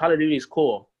post Call of Duty is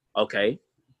cool, okay.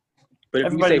 But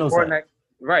if you say Fortnite,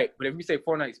 right. But if you say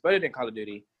Fortnite is better than Call of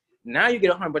Duty, now you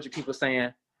get a whole bunch of people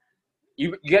saying,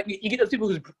 you get those people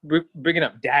who's bringing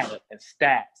up data and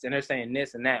stats, and they're saying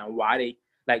this and that, and why they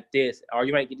like this. Or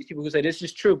you might get these people who say this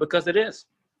is true because it is.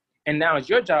 And now it's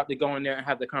your job to go in there and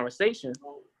have the conversation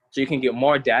so you can get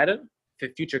more data,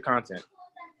 future content.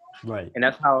 Right. And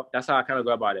that's how I kind of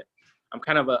go about it. I'm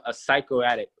kind of a psycho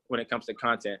addict when it comes to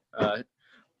content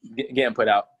getting put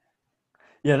out.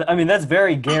 Yeah, I mean that's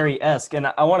very Gary-esque, and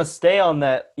I want to stay on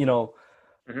that.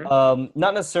 Not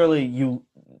necessarily you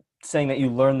saying that you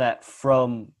learned that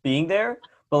from being there,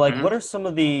 but like, what are some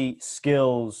of the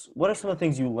skills? What are some of the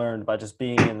things you learned by just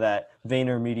being in that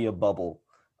VaynerMedia bubble?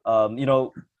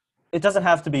 It doesn't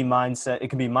have to be mindset. It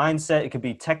can be mindset. It could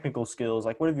be technical skills.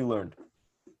 Like, what have you learned?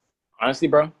 Honestly,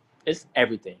 bro, it's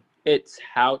everything. It's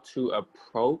how to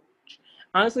approach.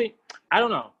 Honestly, I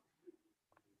don't know.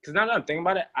 Because now that I'm thinking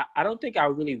about it, I don't think I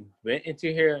really went into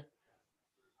here.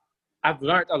 I've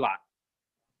learned a lot,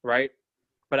 right?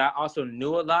 But I also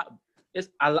knew a lot.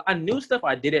 I knew stuff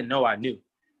I didn't know I knew.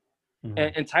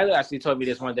 Mm-hmm. And Tyler actually told me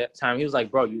this one time. He was like,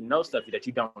 bro, you know stuff that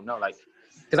you don't know. Like,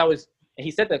 and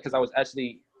he said that because I was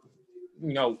actually,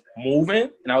 moving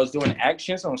and I was doing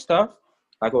actions on stuff.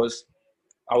 Like I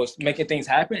was making things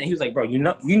happen. And he was like, bro, you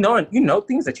know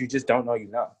things that you just don't know you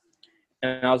know.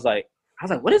 And I was like,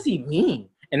 what does he mean?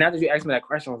 And now that you asked me that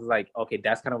question, I was like, okay,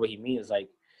 that's kind of what he means. Like,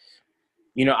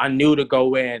 I knew to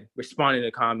go in, responding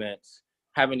to comments,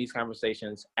 having these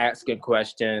conversations, asking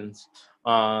questions,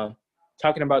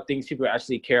 talking about things people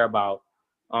actually care about,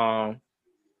 and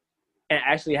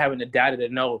actually having the data to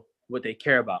know what they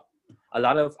care about. A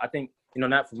lot of, I think,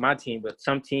 not for my team, but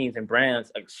some teams and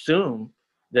brands assume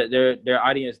that their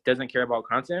audience doesn't care about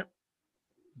content.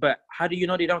 But how do you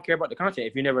know they don't care about the content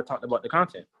if you never talked about the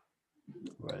content?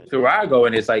 Right. So where I go,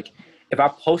 and it's like, if I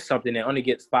post something that only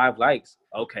gets 5 likes,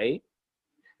 okay,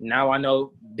 now I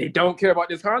know they don't care about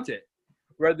this content,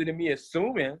 rather than me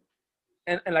assuming,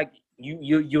 and like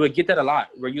you would get that a lot,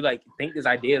 where you like think this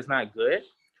idea is not good,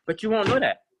 but you won't know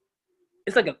that.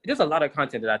 It's like there's a lot of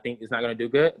content that I think is not gonna do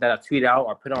good that I tweet out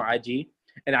or put on IG,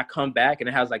 and I come back and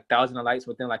it has like thousands of likes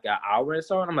within like an hour or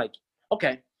so, and I'm like,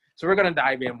 okay, so we're gonna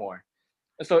dive in more.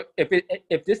 So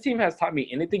if this team has taught me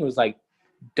anything, it was like,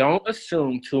 don't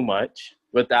assume too much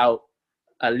without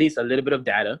at least a little bit of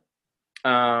data.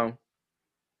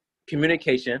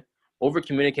 Communication, over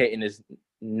communicating is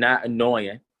not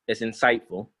annoying. It's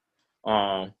insightful.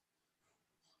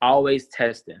 Always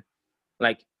testing.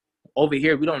 Like over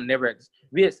here,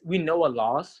 we know a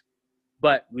loss,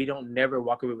 but we don't never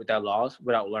walk away with that loss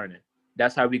without learning.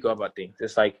 That's how we go about things.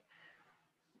 It's like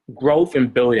growth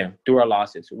and building through our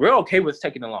losses. We're okay with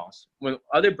taking a loss when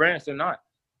other brands are not,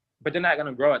 but they're not going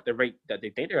to grow at the rate that they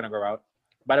think they're going to grow out.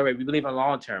 By the way, we believe in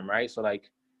long term, right? So like,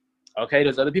 okay,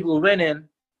 there's other people who winning.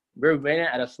 We're winning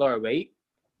at a slower rate,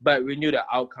 but we knew the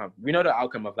outcome. We know the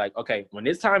outcome of like, okay, when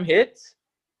this time hits,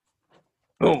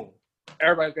 boom,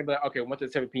 everybody's going to be like, okay,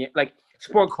 1:37 PM. Like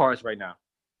sport cars right now.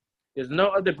 There's no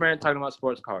other brand talking about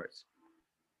sports cars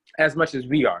as much as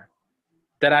we are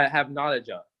that I have knowledge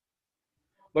of.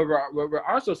 But what we're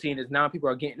also seeing is now people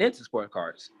are getting into sport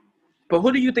cars. But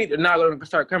who do you think they're not going to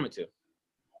start coming to?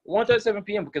 1:37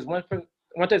 PM, because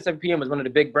 1:37 PM is one of the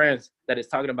big brands that is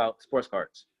talking about sports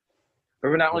cars. But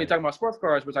we're not only talking about sports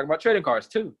cars, we're talking about trading cars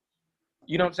too.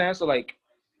 You know what I'm saying? So like,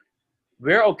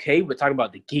 we're okay with talking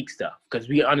about the geek stuff because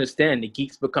we understand the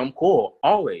geeks become cool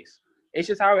always. It's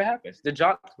just how it happens. The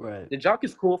jock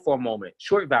is cool for a moment,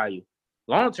 short value,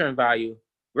 long-term value.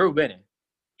 We're winning.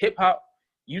 Hip hop,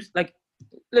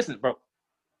 listen, bro.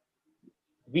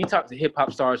 We talk to hip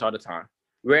hop stars all the time.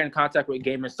 We're in contact with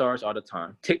gaming stars all the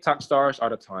time. TikTok stars all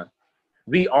the time.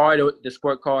 We are the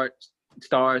sport card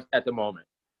stars at the moment,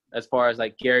 as far as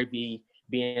like Gary Vee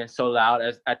being so loud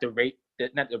as at the rate,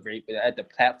 not the rate, but at the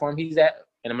platform he's at.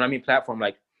 And when I mean platform,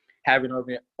 like having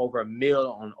over a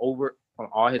mil on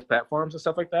all his platforms and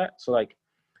stuff like that. So like,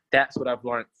 that's what I've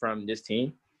learned from this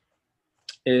team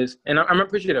and I'm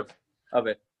appreciative of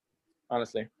it,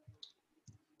 honestly.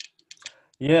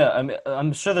 Yeah, I mean,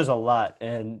 I'm sure there's a lot,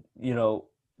 and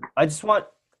I just want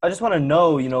to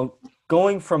know,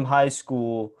 going from high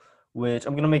school, which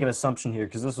I'm gonna make an assumption here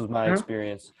because this was my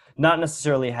experience, not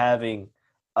necessarily having,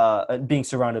 being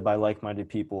surrounded by like-minded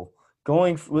people.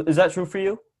 Is that true for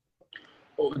you?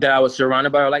 That I was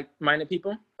surrounded by like-minded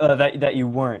people? That you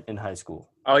weren't in high school.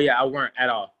 Oh yeah, I weren't at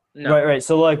all. No. Right.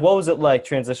 So like, what was it like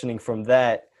transitioning from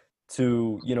that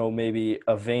to maybe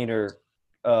a Vayner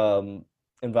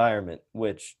environment,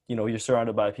 which you're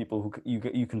surrounded by people who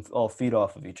you can all feed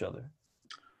off of each other?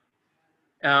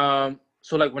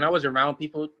 So like when I was around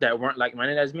people that weren't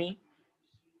like-minded as me,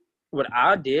 what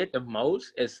I did the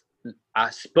most is I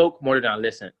spoke more than I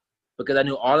listened, because I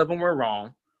knew all of them were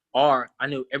wrong, or I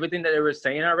knew everything that they were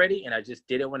saying already, and I just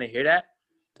didn't want to hear that.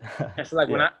 And so like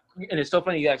and it's so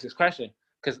funny you ask this question,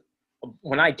 because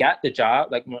when I got the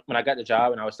job, like when I got the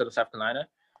job and I was still in South Carolina,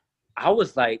 I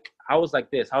was like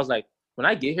this. I was like, when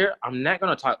I get here, I'm not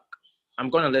gonna talk. I'm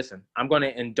gonna listen. I'm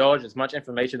gonna indulge as much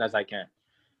information as I can,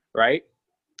 right?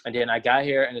 And then I got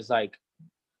here, and it's like,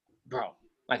 bro,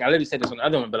 like I literally said this on the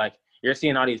other one, but like you're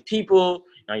seeing all these people,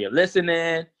 you're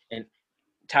listening, and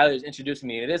Tyler's introducing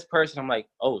me to this person. I'm like,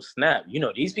 oh snap,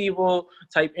 these people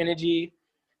type energy,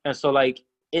 and so like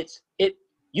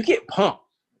you get pumped.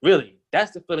 Really,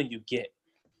 that's the feeling you get.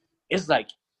 It's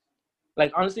like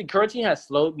honestly, quarantine has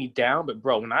slowed me down, but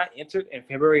bro, when I entered in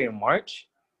February and March,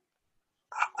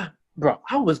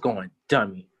 I was going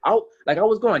dummy. I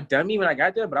was going dummy when I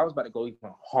got there, but I was about to go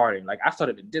even harder. Like I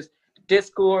started the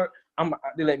Discord.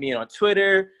 They let me in on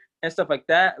Twitter and stuff like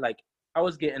that. Like I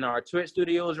was getting our Twitch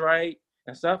studios right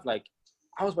and stuff. Like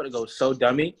I was about to go so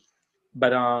dummy,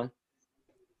 but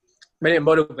it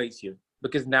motivates you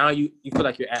because now you feel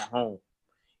like you're at home.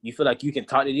 You feel like you can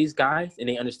talk to these guys and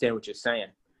they understand what you're saying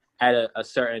at a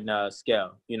certain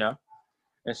scale,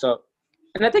 And so,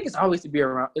 and I think it's always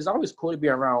cool to be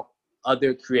around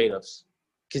other creatives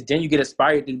because then you get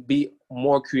inspired to be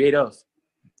more creative.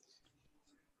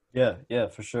 Yeah,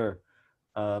 for sure.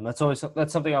 That's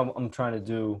something I'm trying to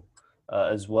do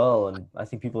as well, and I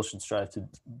think people should strive to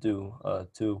do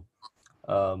too.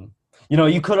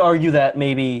 You could argue that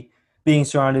maybe being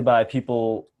surrounded by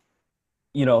people,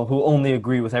 who only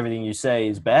agree with everything you say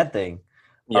is a bad thing.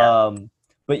 Yeah.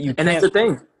 But you and can't. That's the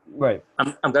thing. Right.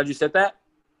 I'm glad you said that.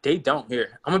 They don't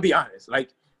here. I'm gonna be honest. Like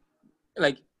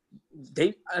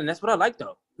they, and that's what I like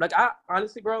though. Like I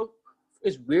honestly, bro,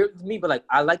 it's weird to me, but like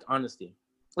I like honesty.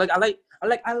 Like I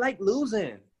like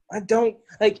losing. I don't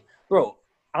like, bro.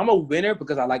 I'm a winner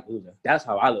because I like losing. That's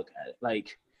how I look at it.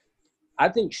 Like I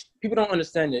think people don't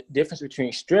understand the difference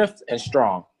between strength and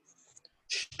strong.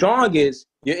 Strong is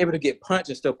you're able to get punched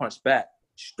and still punch back.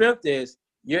 Strength is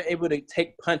you're able to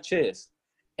take punches.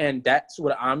 And that's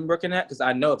what I'm working at because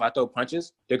I know if I throw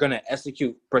punches, they're going to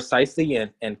execute precisely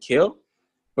and kill.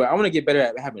 But I want to get better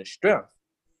at having strength,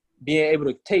 being able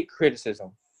to take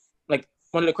criticism. Like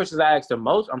one of the questions I'm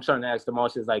starting to ask the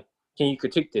most is like, can you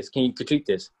critique this? Can you critique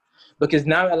this? Because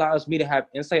now it allows me to have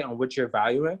insight on what you're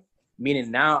valuing,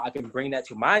 meaning now I can bring that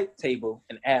to my table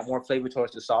and add more flavor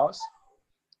towards the sauce.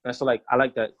 And so like, I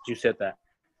like that you said that.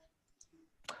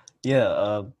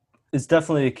 Yeah, it's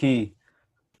definitely a key.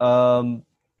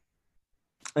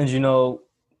 And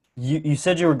you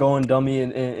said you were going dummy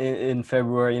in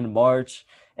February and March,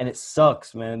 and it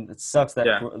sucks, man. It sucks that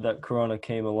that Corona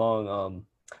came along.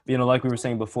 Like we were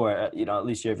saying before, at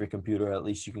least you have your computer, at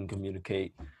least you can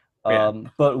communicate.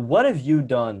 But what have you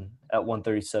done at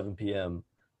 1:37 p.m.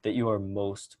 that you are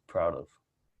most proud of?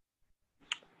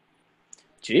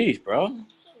 Jeez, bro.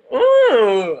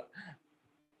 Ooh.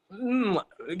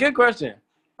 Good question.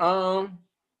 Dang,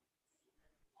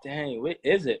 what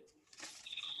is it?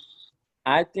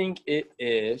 I think it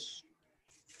is.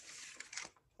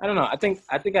 I don't know. I think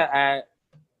I add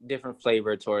different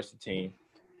flavor towards the team,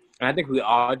 and I think we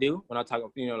all do. When I talk,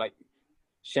 like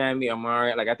Shammy,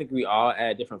 Amari, like I think we all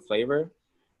add different flavor.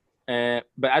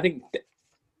 But I think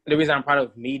the reason I'm proud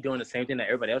of me doing the same thing that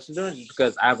everybody else is doing is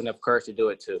because I have enough courage to do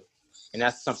it too, and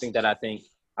that's something that I think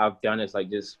I've done is like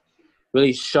just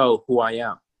really show who I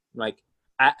am. Like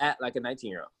I act like a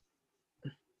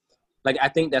 19-year-old. Like I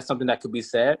think that's something that could be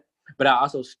said. But I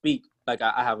also speak like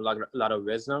I have a lot of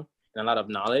wisdom and a lot of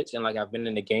knowledge, and like I've been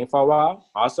in the game for a while,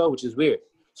 also, which is weird.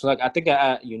 So like I think I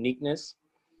add uniqueness,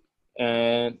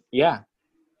 and yeah,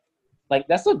 like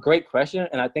that's a great question,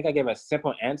 and I think I gave a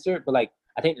simple answer, but like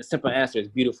I think the simple answer is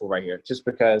beautiful right here, just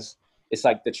because it's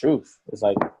like the truth. It's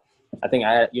like I think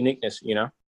I add uniqueness,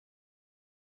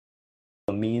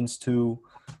 Means to,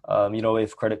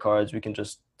 with credit cards, we can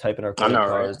just type in our credit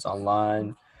cards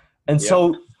online. And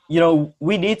so,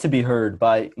 we need to be heard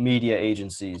by media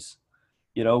agencies.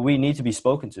 We need to be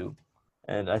spoken to.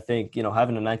 And I think,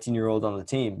 having a 19-year-old on the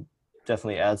team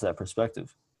definitely adds that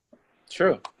perspective.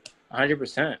 True.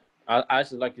 100%. I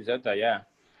actually like you said that, yeah.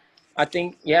 I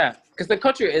think, yeah, because the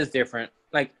culture is different.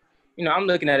 Like, I'm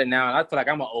looking at it now, and I feel like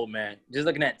I'm an old man. Just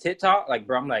looking at TikTok, like,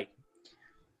 bro, I'm like,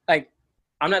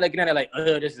 I'm not looking at it like,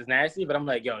 oh, this is nasty, but I'm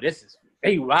like, yo, this is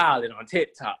very wild on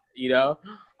TikTok,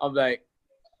 I'm like,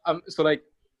 so like,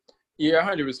 you're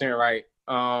 100% right.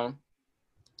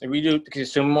 We do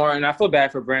consume more, and I feel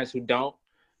bad for brands who don't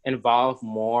involve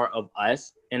more of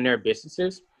us in their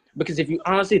businesses. Because if you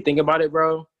honestly think about it,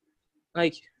 bro,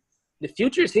 like the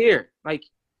future is here. Like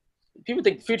people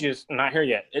think the future is not here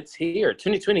yet. It's here.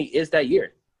 2020 is that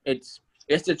year. It's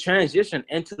the transition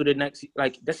into the next.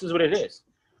 Like this is what it is,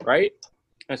 right?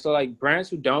 And so like brands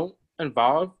who don't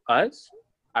involve us,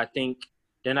 I think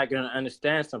they're not gonna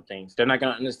understand some things. They're not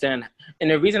gonna understand. And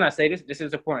the reason I say this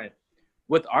is important.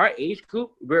 with our age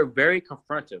group, we're very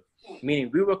confrontive, meaning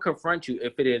we will confront you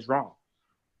if it is wrong.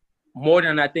 More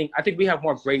than I think we have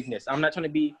more braveness. I'm not trying to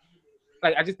be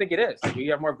like, I just think it is. Like, we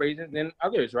have more braveness than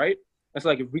others, right? It's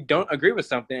like, if we don't agree with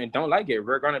something and don't like it,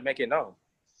 we're going to make it known.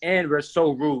 And we're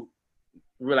so rude.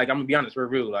 We're like, I'm going to be honest, we're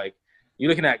rude. Like, you're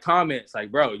looking at comments,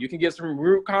 like, bro, you can get some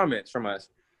rude comments from us.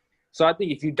 So I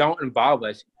think if you don't involve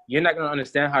us, you're not going to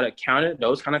understand how to counter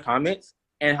those kind of comments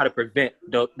and how to prevent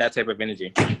that type of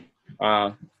energy.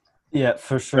 Yeah,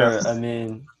 for sure. I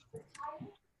mean,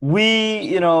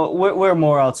 we're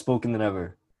more outspoken than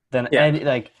ever. Any,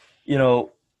 like,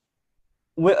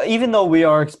 even though we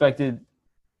are expected,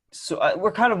 so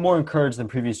we're kind of more encouraged than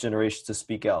previous generations to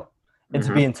speak out and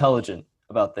to be intelligent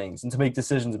about things and to make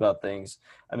decisions about things.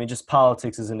 I mean, just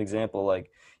politics is an example.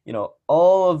 Like,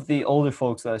 all of the older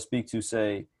folks that I speak to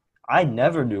say, I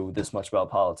never knew this much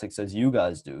about politics as you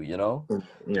guys do, Yeah.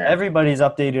 Everybody's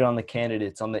updated on the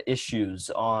candidates, on the issues,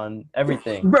 on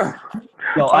everything. Bro,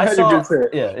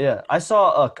 I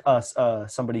saw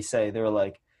somebody say, they were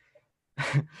like,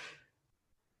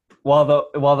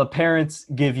 while the parents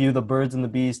give you the birds and the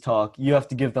bees talk, you have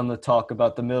to give them the talk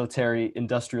about the military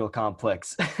industrial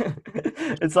complex.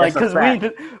 It's like, because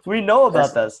we know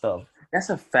about that stuff. That's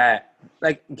a fact.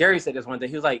 Like Gary said this one day,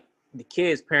 he was like, the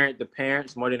kids parent the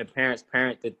parents more than the parents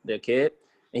parent the kid.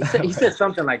 And he said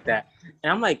something like that.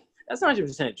 And I'm like, that's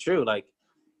 100% true. Like,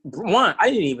 one, I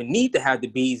didn't even need to have the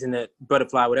bees and the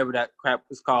butterfly, whatever that crap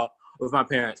was called, with my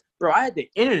parents. Bro, I had the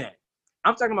internet.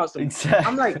 I'm talking about some.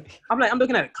 Exactly. I'm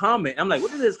looking at a comment. I'm like,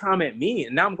 what does this comment mean?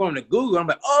 And now I'm going to Google. I'm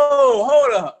like, oh,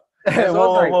 hold up.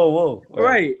 So whoa.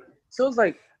 Right. So it's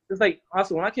like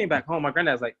also when I came back home, my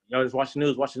granddad's like, yo, just watch the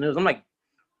news. I'm like,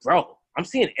 bro, I'm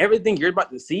seeing everything you're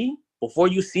about to see before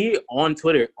you see it on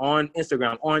Twitter, on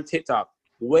Instagram, on TikTok.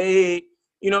 You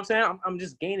know what I'm saying? I'm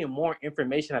just gaining more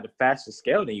information at a faster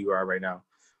scale than you are right now.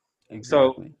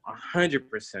 Exactly. So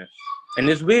 100%. And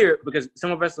it's weird because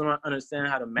some of us don't understand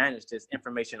how to manage this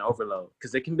information overload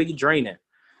because it can be draining,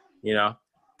 I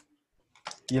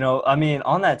mean,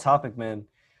 on that topic, man,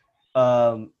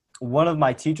 one of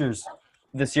my teachers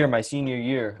this year, my senior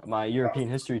year, my European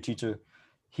history teacher,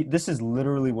 this is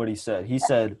literally what he said. He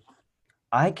said,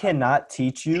 I cannot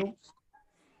teach you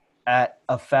at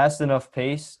a fast enough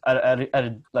pace, at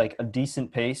a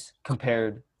decent pace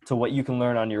compared to what you can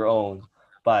learn on your own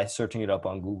by searching it up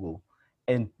on Google.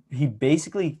 And he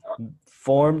basically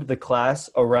formed the class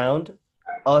around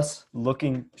us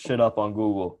looking shit up on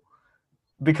Google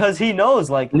because he knows,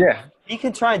 like, he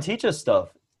can try and teach us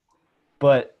stuff,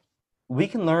 but we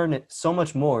can learn it so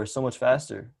much more, so much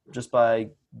faster just by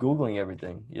Googling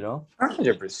everything,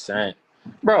 100%.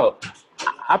 Bro,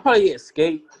 I probably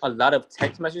escape a lot of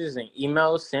text messages and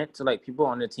emails sent to, like, people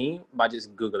on the team by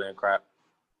just Googling crap.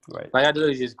 Right. Like, I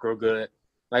literally just Google it.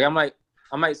 Like, I might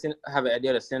have an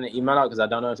idea to send an email out because I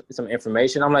don't know some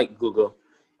information. I'm like, Google.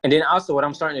 And then also what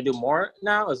I'm starting to do more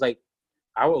now is, like,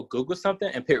 I will Google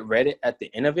something and put Reddit at the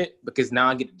end of it because now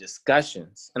I get the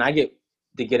discussions. And I get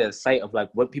to get a sight of, like,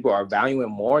 what people are valuing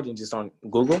more than just on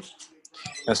Google.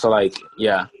 And so, like,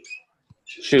 yeah.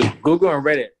 Shoot, Google and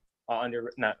Reddit are I'm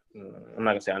not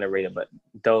going to say underrated, but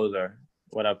those are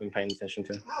what I've been paying attention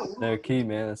to. They're key,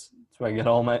 man. That's where I get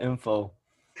all my info.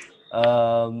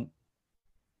 But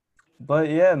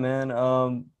yeah, man.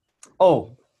 Of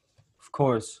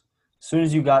course, as soon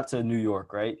as you got to New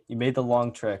York, right? You made the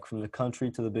long trek from the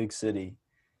country to the big city.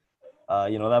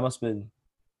 That must have been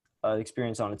an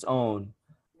experience on its own.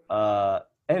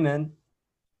 Hey, man,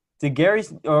 did Gary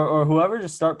or whoever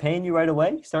just start paying you right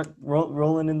away? Start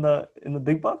rolling in the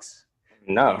big bucks?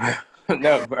 No,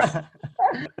 no, bro.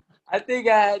 I think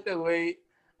I had to wait.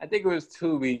 I think it was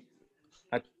 2 weeks.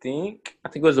 I think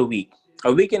it was a week,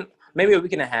 maybe a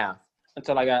week and a half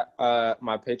until I got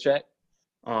my paycheck.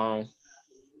 And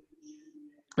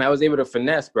I was able to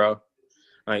finesse, bro.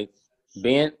 Like,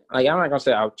 being like, I'm not gonna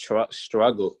say I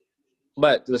struggled,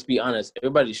 but let's be honest,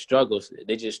 everybody struggles.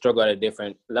 They just struggle at a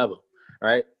different level,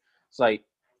 right? It's like,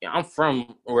 I'm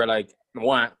from where, like,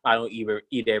 one, I don't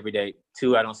eat every day.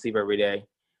 Two, I don't sleep every day.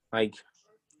 Like,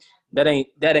 that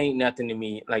ain't nothing to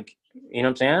me. Like, you know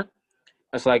what I'm saying?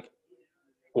 It's like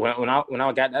when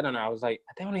I got that on, I was like,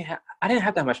 I didn't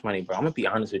have that much money, bro. I'm gonna be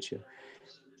honest with you.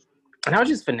 And I was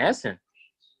just finessing.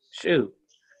 Shoot.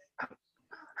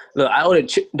 Look, I ordered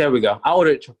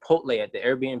Chipotle at the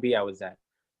Airbnb I was at.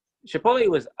 Chipotle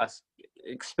was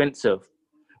expensive,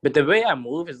 but the way I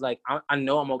move is like, I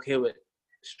know I'm okay with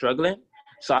struggling,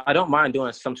 so I don't mind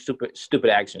doing some stupid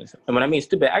actions. And when I mean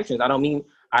stupid actions, I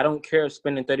don't care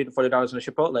spending $30 to $40 on a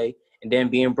Chipotle and then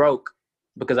being broke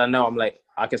because I know I'm like,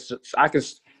 I can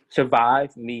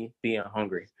survive me being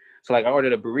hungry. So, like, I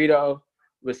ordered a burrito.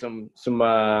 with some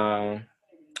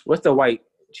what's the white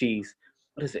cheese?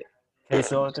 What is it?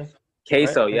 Queso, I think.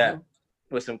 Queso, Right? yeah. Queso?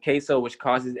 With some queso, which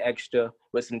causes extra.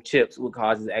 With some chips, which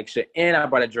causes extra. And I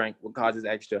bought a drink, which causes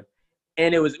extra.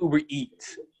 And it was Uber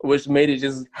Eats, which made it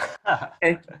just.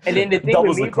 And then the thing with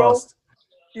Doubles the me, bro. cost.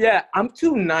 Yeah, I'm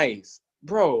too nice,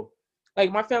 bro.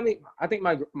 Like my family, I think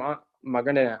my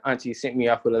granddad and auntie sent me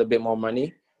off with a little bit more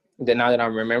money. That now that I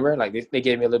remember, like they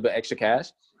gave me a little bit extra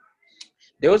cash.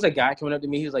 There was a guy coming up to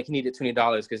me. He was like, he needed $20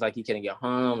 because like he couldn't get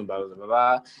home and blah blah blah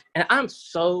blah. And I'm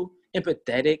so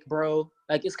empathetic, bro.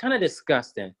 Like it's kind of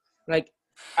disgusting. Like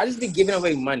I just be giving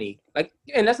away money. Like,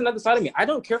 and that's another side of me. I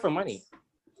don't care for money.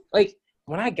 Like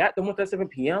when I got the 137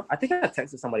 PM, I think I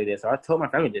texted somebody this, or I told my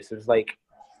family this. It was like,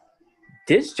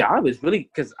 this job is really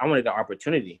because I wanted the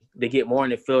opportunity to get more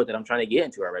in the field that I'm trying to get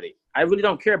into already. I really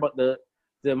don't care about the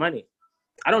money.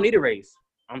 I don't need a raise.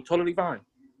 I'm totally fine.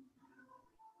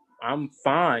 I'm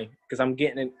fine because I'm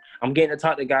getting to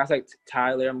talk to guys like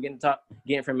Tyler. I'm getting to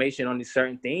get information on these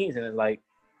certain things, and it's like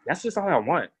that's just all I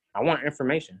want. I want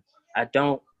information. I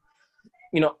don't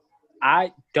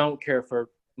care for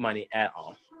money at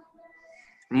all.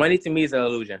 Money to me is an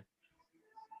illusion,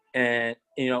 and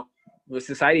what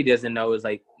society doesn't know is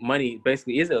like money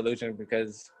basically is an illusion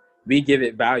because we give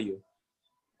it value.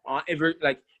 If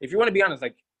you want to be honest,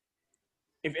 like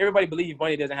if everybody believes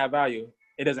money doesn't have value,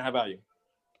 it doesn't have value.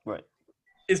 Right.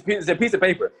 It's a piece of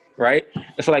paper, right?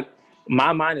 It's like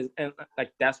my mind is, and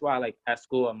like that's why like at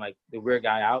school I'm like the weird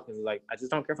guy out because like I just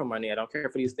don't care for money. I don't care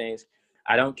for these things.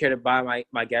 I don't care to buy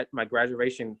my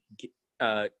graduation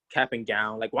cap and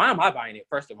gown. Like why am I buying it?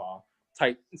 First of all,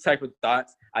 type of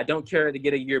thoughts. I don't care to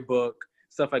get a yearbook,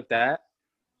 stuff like that.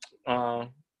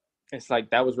 It's like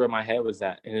that was where my head was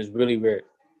at, and it's really weird.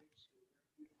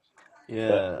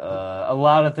 Yeah, a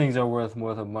lot of things are worth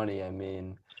more than money. I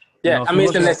mean, yeah, I mean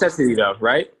it's a necessity though,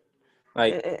 right?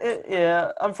 Like,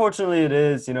 yeah, unfortunately it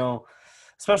is.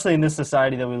 Especially in this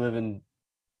society that we live in,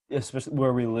 especially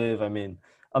where we live. I mean,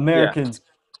 Americans,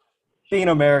 being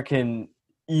American,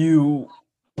 you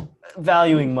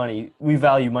valuing money. We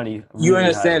value money. Really you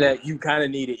understand highly. that you kind of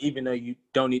need it, even though you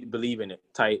don't need to believe in it,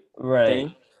 type Right.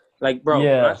 thing. Like, bro,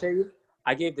 Yeah. when I tell you,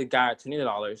 I gave the guy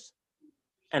 $20,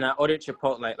 and I ordered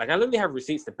Chipotle. Like I literally have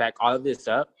receipts to back all of this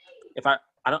up. If I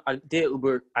did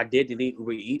delete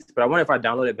Uber Eats, but I wonder if I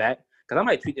download it back because I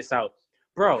might tweet this out,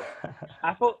 bro.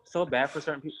 I felt so bad for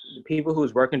certain people who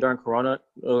was working during Corona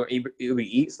or Uber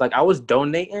Eats. Like I was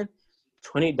donating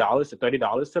 $20 to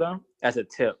 $30 to them as a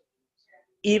tip,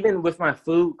 even with my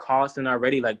food costing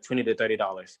already like $20 to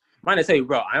 $30. Mind to say,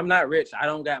 bro, I'm not rich. I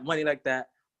don't got money like that,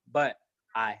 but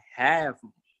I have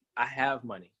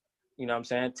money. You know what I'm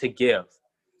saying? To give.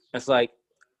 It's like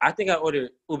I think I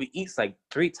ordered Uber Eats like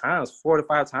 4 to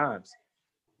 5 times.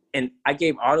 And I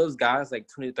gave all those guys like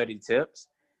 20 to 30 tips.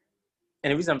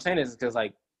 And the reason I'm saying this is because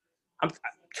like I'm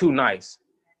too nice.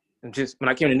 And just when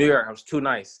I came to New York, I was too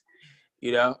nice.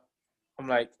 I'm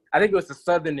like, I think it was the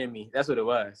Southern in me. That's what it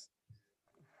was.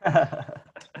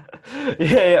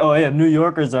 Yeah. Oh yeah. New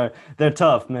Yorkers they're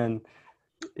tough, man.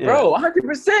 Yeah. Bro,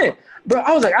 100%. Bro,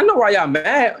 I was like, I know why y'all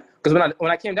mad. Because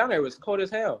when I came down there, it was cold as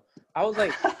hell. I was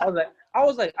like,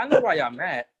 I know why y'all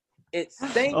mad. It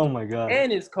stinks. Oh my God.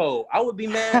 And it's cold. I would be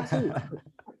mad too.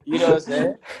 You know what I'm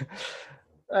saying?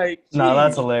 Like, no,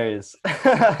 that's hilarious.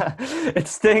 It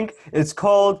stink. It's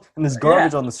cold, and there's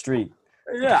garbage on the street.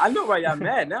 Yeah, I know why y'all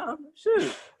mad now.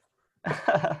 Shoot.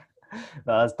 No,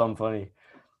 that's dumb funny.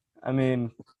 I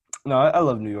mean, no, I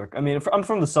love New York. I mean, I'm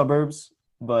from the suburbs,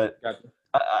 but Gotcha.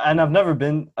 And I've never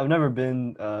been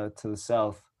to the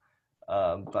South.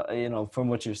 But from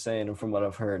what you're saying and from what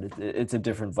I've heard, it's a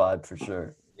different vibe for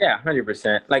sure. Yeah,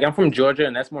 100%. Like I'm from Georgia,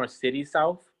 and that's more city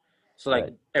south, so like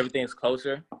Right. everything's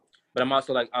closer. But I'm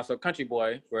also a country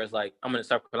boy, whereas like I'm in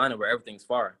South Carolina where everything's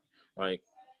far. Like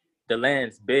the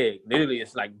land's big. Literally,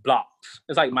 it's like blocks.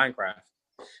 It's like Minecraft.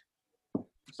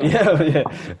 So, yeah,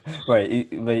 right.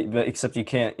 But except you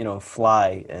can't,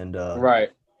 fly and right.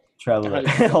 travel it.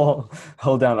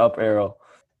 hold down up arrow.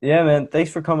 Yeah, man.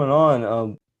 Thanks for coming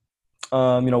on.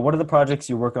 What are the projects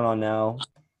you're working on now?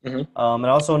 Mm-hmm. And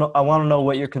also, I want to know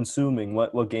what you're consuming.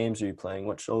 What games are you playing?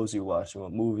 What shows are you watching?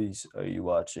 What movies are you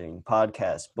watching?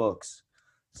 Podcasts, books.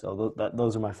 So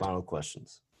those are my final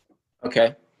questions.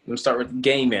 Okay, let me start with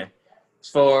gaming.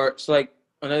 So like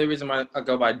another reason why I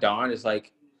go by Dawn is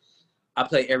like I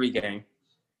play every game.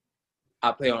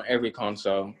 I play on every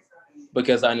console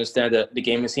because I understand that the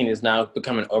gaming scene is now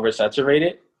becoming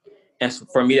oversaturated. And so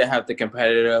for me to have the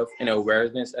competitive and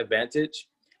awareness advantage,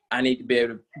 I need to be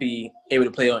able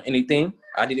to play on anything.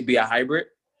 I need to be a hybrid.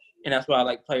 And that's why I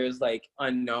like players like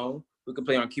Unknown, who can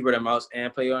play on keyboard and mouse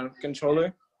and play on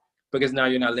controller. because now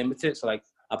you're not limited. So like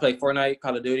I play Fortnite,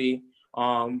 Call of Duty,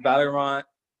 Valorant.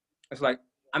 It's like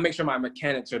I make sure my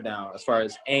mechanics are down as far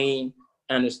as aim,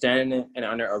 understanding, and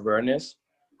under awareness.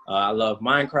 I love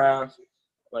Minecraft.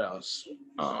 What else?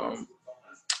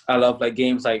 I love like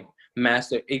games like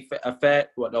Master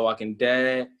Effect, What The Walking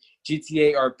Dead,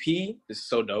 GTA RP is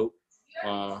so dope.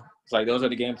 It's like those are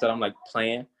the games that I'm like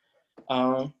playing.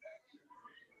 I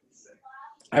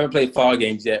haven't played Fall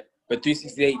Games yet, but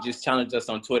 368 just challenged us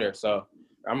on Twitter, so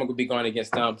I'm gonna be going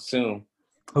against them soon.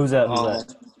 Who's that? Who's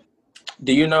that?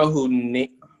 Do you know who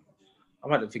Nick?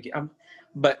 I'm about to forget.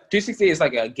 But 368 is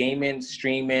like a gaming,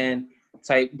 streaming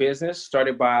type business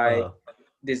started by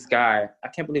this guy. I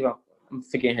can't believe I'm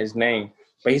forgetting his name,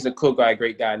 but he's a cool guy,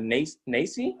 great guy. Nace,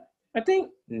 I think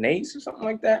Nace or something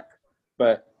like that.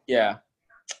 But yeah,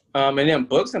 and then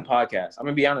books and podcasts. I'm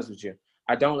gonna be honest with you.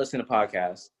 I don't listen to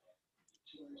podcasts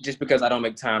just because I don't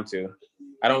make time to.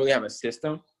 I don't really have a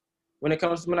system when it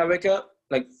comes to when I wake up.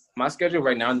 Like my schedule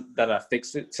right now that I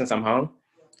fixed it since I'm home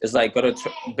is like go to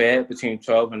bed between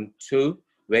 12 and 2,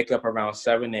 wake up around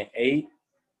 7 and 8,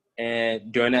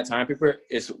 and during that time period,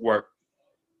 it's work.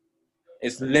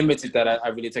 It's limited that I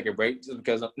really take a break just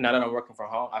because now that I'm working from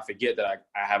home, I forget that I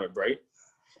have a break.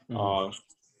 Mm-hmm.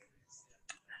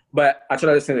 But I try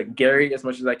to listen to Gary as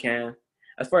much as I can.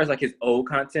 As far as like his old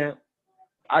content,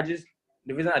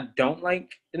 the reason I don't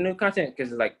like the new content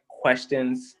because it's like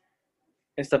questions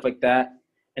and stuff like that.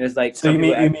 And it's like so you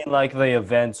mean like the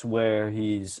events where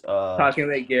he's talking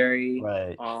like Gary,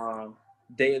 right?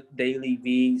 Daily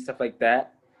V, stuff like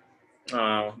that.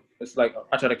 It's like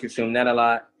I try to consume that a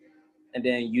lot. And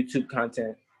then YouTube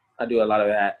content, I do a lot of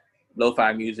that.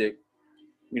 Lo-fi music,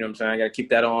 you know what I'm saying? I gotta keep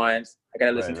that on. I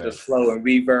gotta listen to the slow and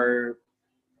reverb.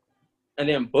 And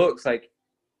then books, like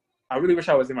I really wish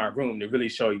I was in my room to really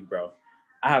show you, bro.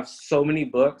 I have so many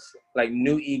books, like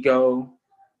New Ego,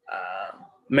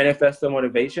 Manifesto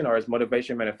Motivation, or it's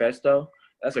Motivation Manifesto.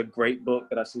 That's a great book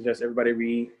that I suggest everybody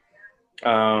read.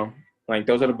 Like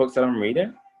those are the books that I'm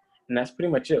reading, and that's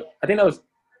pretty much it. I think that was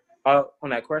all on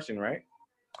that question, right?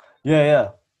 Yeah,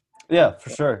 for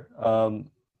sure. And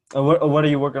what are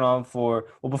you working on for?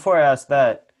 Well, before I ask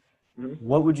that,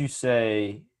 what would you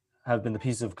say have been the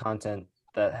pieces of content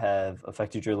that have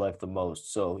affected your life the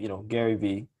most? So, Gary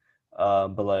Vee,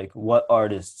 but like what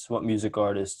artists, what music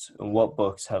artists, and what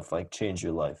books have like changed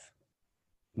your life?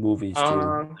 Movies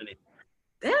too.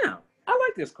 Damn, I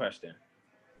like this question.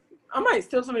 I might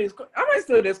steal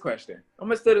this question. I'm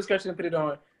gonna steal this question and put it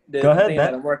on the thing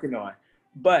that I'm working on.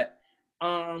 But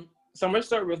so I'm gonna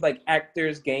start with like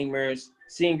actors, gamers,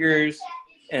 singers,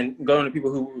 and going to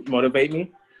people who motivate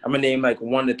me. I'm gonna name like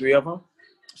 1 to 3 of them.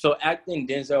 So acting,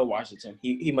 Denzel Washington.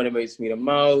 He motivates me the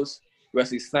most.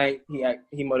 Wesley Snipes,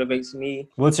 he motivates me.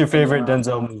 What's your favorite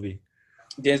Denzel movie?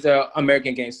 Denzel,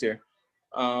 American Gangster.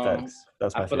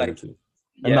 That's my favorite too.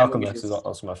 And Malcolm X is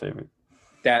also my favorite.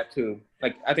 That too.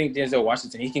 Like I think Denzel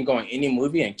Washington, he can go in any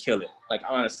movie and kill it. Like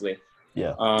honestly.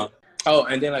 Yeah.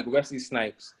 And then like Wesley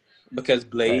Snipes, because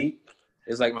Blade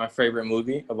is like my favorite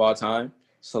movie of all time.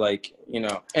 So like,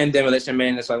 and Demolition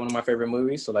Man is like one of my favorite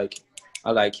movies. So like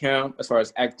I like him. As far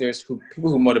as actors, people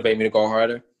who motivate me to go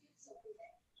harder.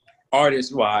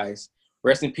 Artist wise,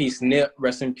 rest in peace Nip,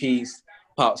 rest in peace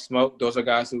Pop Smoke. Those are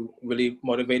guys who really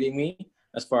motivated me.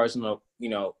 As far as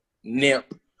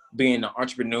Nip being an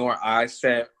entrepreneur, I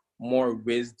said more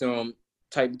wisdom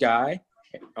type guy.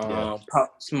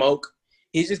 Pop Smoke,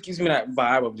 he just gives me that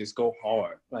vibe of just go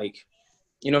hard. Like,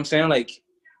 you know what I'm saying?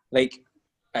 Like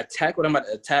attack what I'm about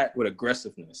to attack with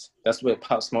aggressiveness. That's what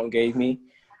Pop Smoke gave me.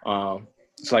 So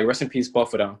like rest in peace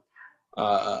both of them.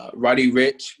 Roddy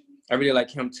Ricch, I really like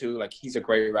him too. Like he's a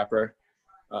great rapper.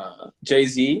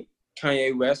 Jay-Z,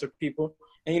 Kanye West are people.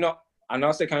 And I know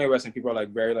I say Kanye West and people are like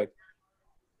very like,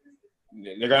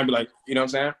 they're gonna be like, you know what I'm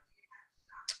saying?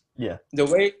 Yeah. The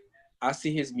way I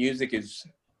see his music is,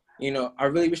 I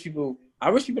wish people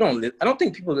don't I don't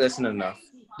think people listen enough.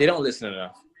 They don't listen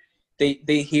enough.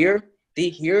 They hear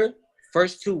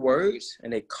first 2 words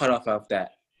and they cut off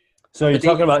that. So you're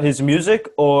talking about his music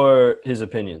or his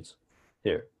opinions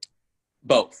here?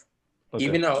 Both. Okay.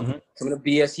 Even though some of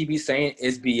the BS he be saying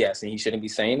is BS and he shouldn't be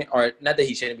saying it, or not that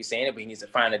he shouldn't be saying it, but he needs to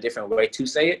find a different way to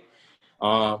say it.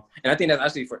 And I think that's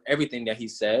actually for everything that he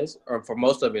says, or for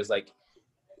most of it, is like,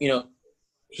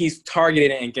 he's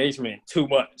targeted engagement too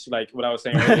much. Like what I was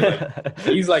saying earlier. Like,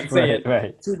 he's like saying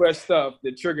too much stuff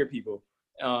to trigger people.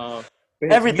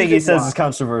 Everything he says is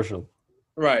controversial.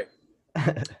 Right.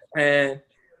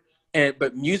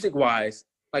 But music wise,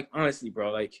 like honestly,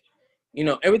 bro, like,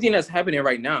 everything that's happening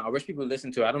right now, I wish people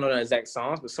listen to it. I don't know the exact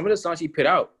songs, but some of the songs he put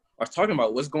out are talking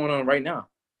about what's going on right now.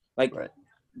 Like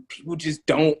people just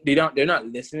they're not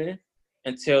listening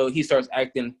until he starts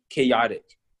acting chaotic.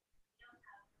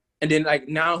 And then like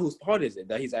now whose fault is it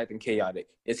that he's acting chaotic?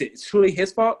 Is it truly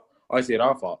his fault or is it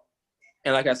our fault?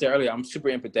 And like I said earlier, I'm super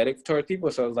empathetic toward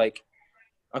people. So it's like,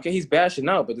 okay, he's bashing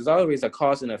out, but there's always a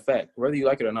cause and effect, whether you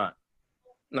like it or not.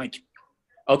 Like,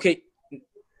 okay,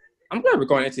 I'm glad we're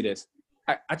going into this.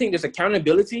 I think there's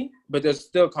accountability, but there's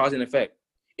still cause and effect.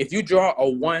 If you draw a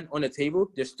 1 on the table,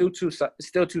 there's still two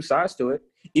sides to it.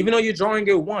 Even though you're drawing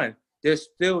a 1, there's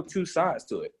still 2 sides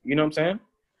to it. You know what I'm saying?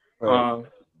 Right.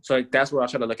 So like, that's what I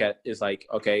try to look at is like,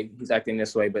 okay, he's acting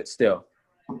this way, but still,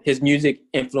 his music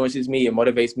influences me. It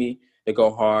motivates me to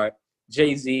go hard.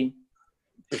 Jay-Z,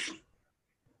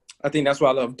 I think that's why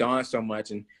I love Don so much.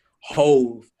 And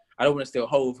Hove, I don't want to steal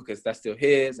Hove because that's still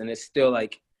his. And it's still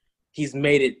like, he's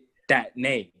made it that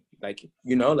name. Like,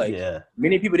 you know, like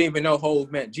many people didn't even know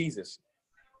Hove meant Jesus.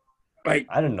 Like,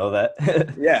 I didn't know that.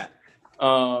 Yeah.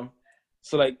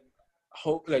 So like,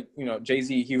 Hove, like, you know,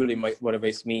 Jay-Z, he really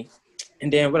motivates me.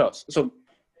 And then what else? So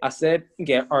I said,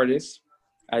 get artists.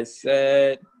 I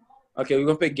said, okay, we're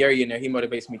going to put Gary in there. He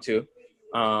motivates me too.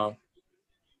 And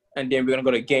then we're going to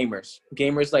go to gamers.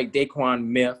 Gamers like Daquan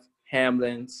Myth,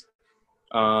 Hamlins,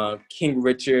 King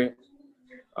Richard,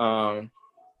 Ninja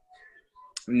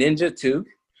too.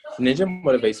 Ninja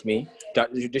motivates me.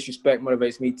 Dr. Disrespect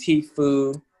motivates me.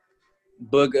 Tfue,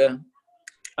 Booga,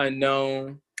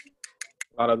 Unknown.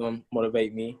 A lot of them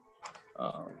motivate me.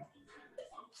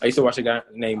 I used to watch a guy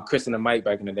named Chris and the Mike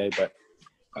back in the day, but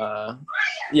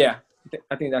yeah,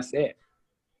 I think that's it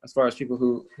as far as people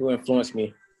who influence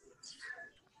me.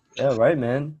 Yeah, right,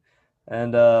 man.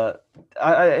 And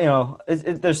I you know,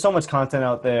 there's so much content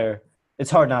out there.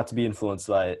 It's hard not to be influenced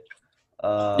by it.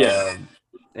 Yeah.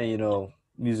 And you know,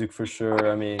 music for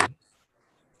sure. I mean,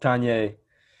 Kanye.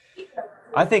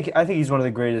 I think he's one of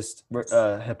the greatest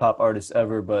hip hop artists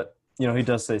ever. But you know, he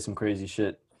does say some crazy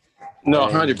shit. No,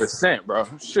 100%, bro.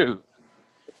 Shoot,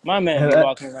 my man be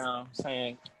walking around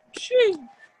saying, "Shit."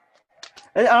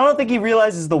 I don't think he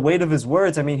realizes the weight of his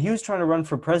words. I mean, he was trying to run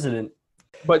for president.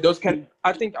 But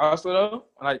I think also though,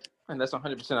 like, and that's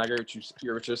 100%. I agree with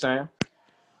you. What you're saying.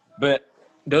 But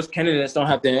those candidates don't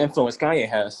have the influence Kanye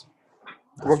has,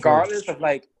 regardless of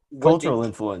like cultural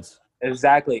influence.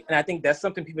 Exactly, and I think that's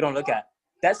something people don't look at.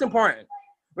 That's important,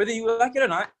 whether you like it or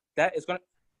not. That is gonna.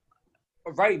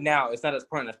 Right now, it's not as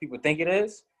important as people think it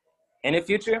is. In the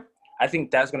future, I think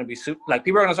that's gonna be like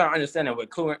people are gonna start understanding what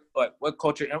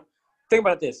culture. Think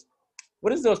about this.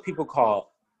 What is those people called?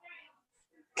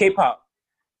 K-pop.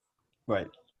 Right.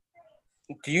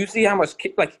 Do you see how much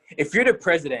like if you're the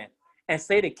president and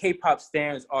say the K-pop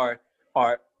stans are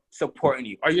supporting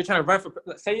you, or you're trying to run for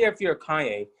say if you're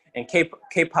Kanye and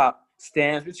K-pop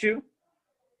stands with you,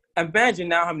 imagine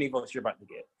now how many votes you're about to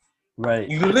get. Right.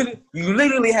 You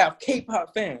literally have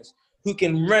K-pop fans who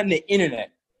can run the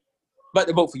internet, but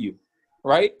they vote for you,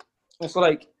 right? And so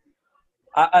like,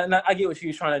 I get what she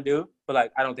was trying to do, but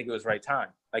like I don't think it was the right time.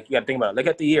 Like you got to think about it. Look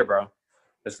at the year, bro.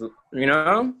 It's, you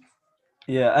know.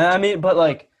 Yeah, I mean, but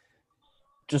like,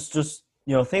 just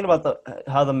you know, thinking about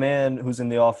how the man who's in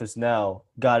the office now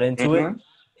got into it.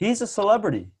 He's a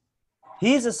celebrity.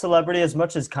 He's a celebrity as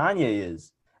much as Kanye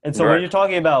is. And so when you're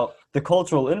talking about the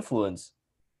cultural influence,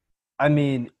 I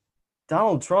mean,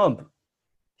 Donald Trump,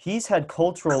 he's had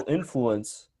cultural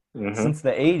influence since the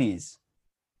 80s.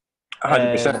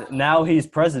 100%. And now he's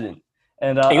president.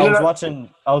 And I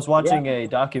was watching a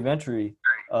documentary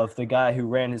of the guy who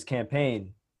ran his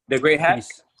campaign. The Great Hack?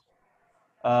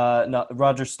 No,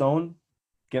 Roger Stone.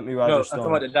 Get Me Roger Stone. I'm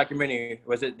talking about the documentary.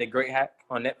 Was it The Great Hack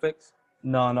on Netflix?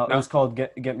 No. It was called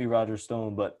Get Me Roger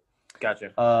Stone. But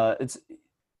gotcha. It's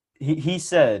he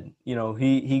said, you know,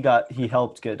 he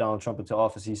helped get Donald Trump into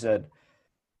office. He said,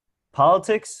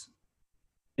 politics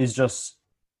is just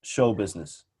show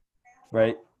business,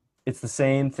 right? It's the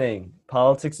same thing,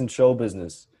 politics and show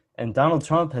business. And Donald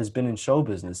Trump has been in show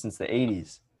business since the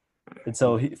 80s. And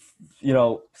so, he, you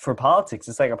know, for politics,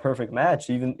 it's like a perfect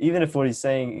match. Even if what he's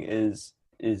saying is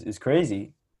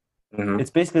crazy,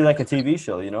 it's basically like a TV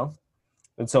show, you know?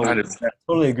 And so 100%. I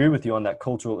totally agree with you on that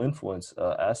cultural influence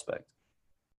aspect.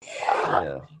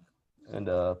 Yeah. And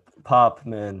Pop,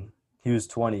 man, he was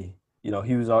 20. You know,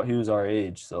 he was our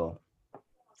age, so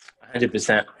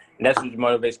 100%. And that's what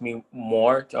motivates me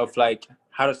more of like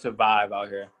how to survive out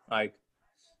here. Like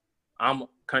I'm a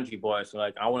country boy, so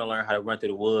like I want to learn how to run through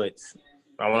the woods.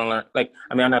 I want to learn, like,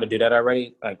 I mean, I know how to do that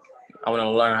already. Like I want to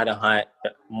learn how to hunt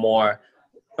more.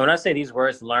 When I say these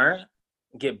words, learn,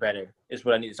 get better is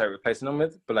what I need to start replacing them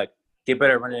with. But like, get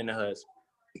better at running in the hoods,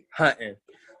 hunting.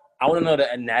 I want to know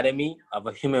the anatomy of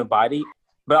a human body,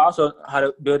 but also how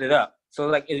to build it up. So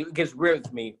like it gets weird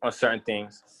with me on certain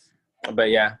things. But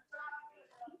yeah.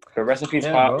 So rest in peace,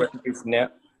 Yeah, Pop. bro. Rest in peace,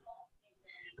 Nip.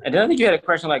 And then I think you had a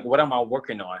question like, what am I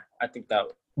working on? I think that.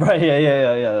 Right.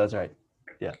 Yeah. That's right.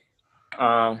 Yeah.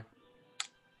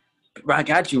 Bro, I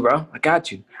got you, bro. I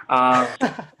got you. Go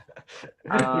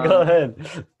Um,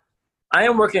 ahead. I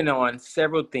am working on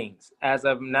several things. As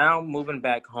of now, moving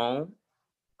back home,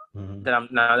 Hmm. that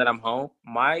I'm home,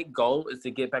 my goal is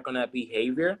to get back on that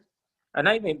behavior.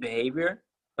 Not even behavior,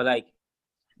 but like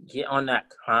get on that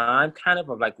climb kind of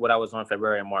like what I was on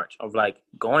February and March of like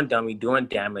going dummy, doing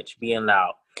damage, being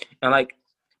loud. And like,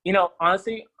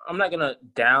 honestly, I'm not gonna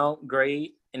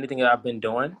downgrade anything that I've been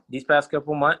doing these past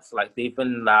couple months. Like they've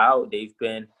been loud, they've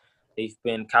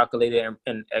been calculated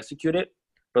and executed.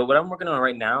 But what I'm working on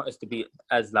right now is to be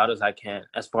as loud as I can,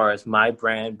 as far as my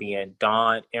brand being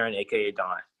Don Aaron, aka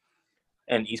Don,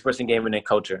 and esports and gaming and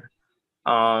culture.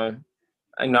 Um,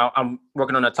 I'm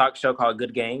working on a talk show called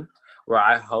Good Game, where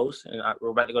I host, and we're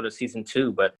about to go to season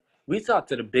 2. But we talk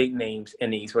to the big names in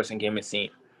the esports and gaming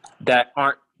scene that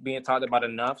aren't being talked about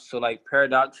enough. So like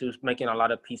Paradox, who's making a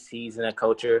lot of PCs in that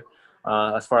culture,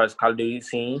 as far as Call of Duty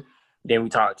scene. Then we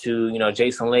talked to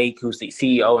Jason Lake, who's the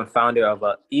CEO and founder of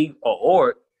a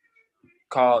org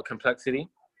called Complexity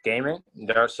Gaming.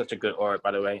 They're such a good org,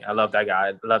 by the way. I love that guy.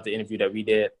 I love the interview that we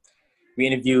did. We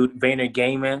interviewed Vayner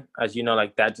Gaming, as you know,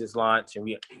 like that just launched, and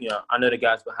I know the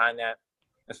guys behind that.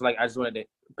 And so, like, I just wanted to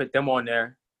put them on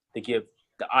there to give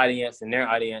the audience and their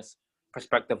audience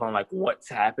perspective on like what's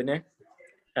happening.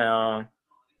 And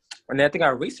then I think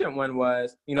our recent one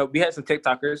was, we had some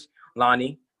TikTokers,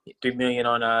 Lonnie, 3 million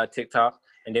on TikTok,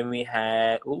 and then we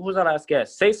had who was our last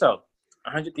guest? Say So,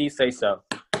 100 Thieves Say So,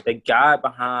 the guy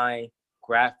behind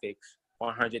graphics,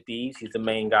 100 Thieves. He's the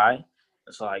main guy.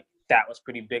 It's like that was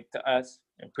pretty big to us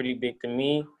and pretty big to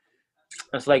me.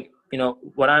 It's like,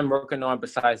 what I'm working on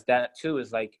besides that too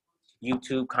is like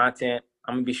YouTube content.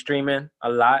 I'm gonna be streaming a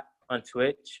lot on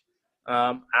Twitch.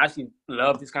 I actually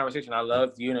love this conversation. I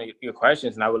love your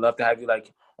questions, and I would love to have you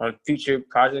like on future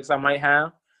projects I might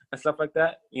have and stuff like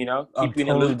that. I'm Keep you in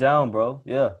the totally loop. down, bro.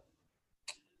 Yeah.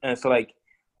 And so like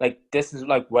this is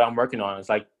like what I'm working on. It's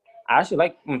like I actually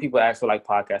like when people ask for like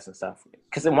podcasts and stuff,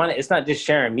 because it's not just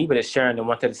sharing me, but it's sharing the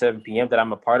 137 PM that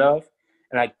I'm a part of.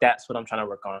 And like that's what I'm trying to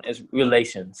work on is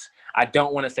relations. I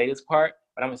don't want to say this part,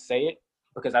 but I'm gonna say it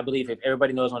because I believe if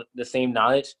everybody knows on the same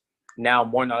knowledge, now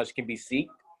more knowledge can be sought.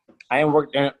 I am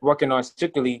working on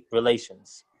strictly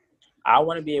relations. I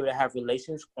want to be able to have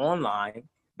relations online,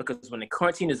 because when the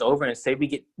quarantine is over and say we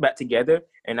get back together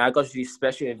and I go to these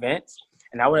special events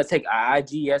and I want to take an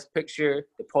IGS picture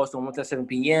to post on 137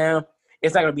 PM,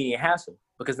 it's not going to be any hassle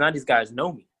because now these guys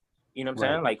know me. You know what I'm Right.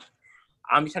 saying? Like,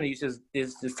 I'm trying to use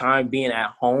this time being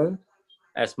at home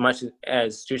as much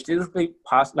as strategically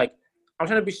possible. Like, I'm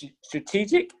trying to be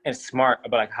strategic and smart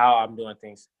about like how I'm doing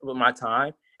things with my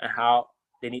time and how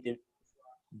they need to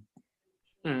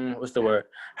what's the word?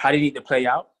 How do you need to play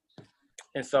out?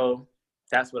 And so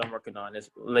that's what I'm working on: is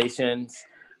relations,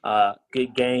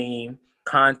 good game,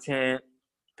 content,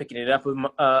 picking it up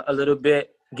a little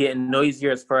bit, getting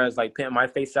noisier as far as like putting my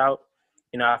face out.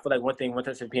 I feel like one thing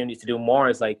 137PM needs to do more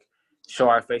is like show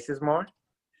our faces more.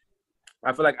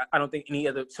 I feel like I don't think any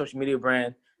other social media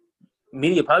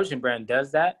publishing brand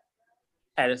does that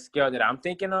at a scale that I'm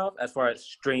thinking of, as far as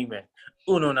streaming,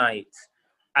 Uno nights,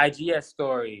 IGS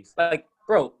stories. Like,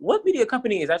 bro, what media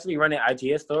company is actually running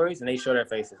IGS stories and they show their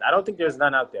faces? I don't think there's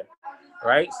none out there,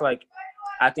 right? So, like,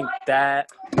 I think that.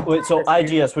 Wait, so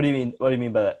IGS, what do you mean? What do you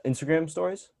mean by that? Instagram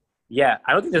stories? Yeah,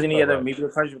 I don't think there's any Oh, other right. media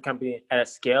publishing company at a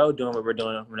scale doing what we're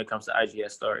doing when it comes to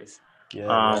IGS stories.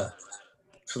 Yeah.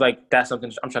 So, like, that's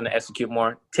something I'm trying to execute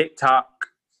more. TikTok,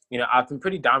 I've been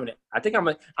pretty dominant. I think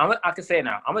I can say it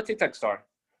now. I'm a TikTok star.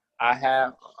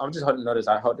 I'm just holding notice.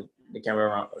 I hold the camera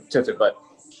around tilted, but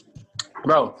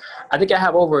bro, I think I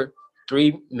have over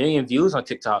 3 million views on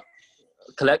TikTok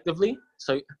collectively.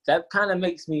 So that kind of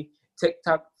makes me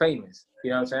TikTok famous.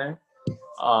 You know what I'm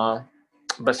saying?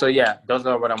 But so yeah, those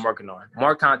are what I'm working on.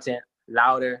 More content,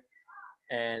 louder,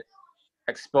 and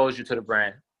exposure to the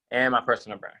brand and my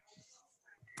personal brand.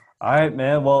 All right,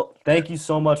 man. Well, thank you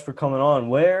so much for coming on.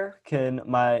 Where can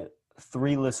my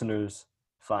 3 listeners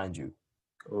find you?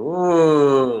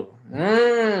 Ooh.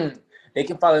 They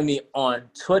can follow me on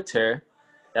Twitter.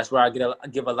 That's where I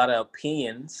give a lot of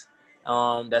opinions.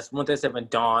 That's 137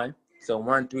 Dawn. So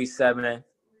 137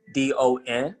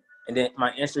 DON. And then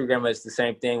my Instagram is the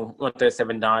same thing,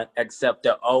 137 Dawn, except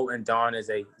the O in Dawn is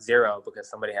a 0 because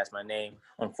somebody has my name,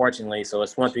 unfortunately. So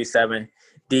it's 137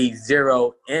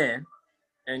 D0N.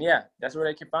 And yeah, that's where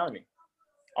they can find me.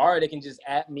 Or they can just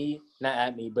not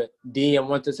at me, but DM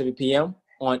 137 PM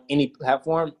on any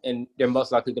platform, and they're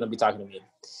most likely going to be talking to me.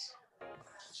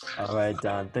 All right,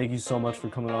 Don. Thank you so much for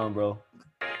coming on, bro.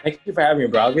 Thank you for having me,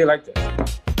 bro. I really like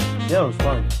this. Yeah, it was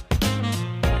fun.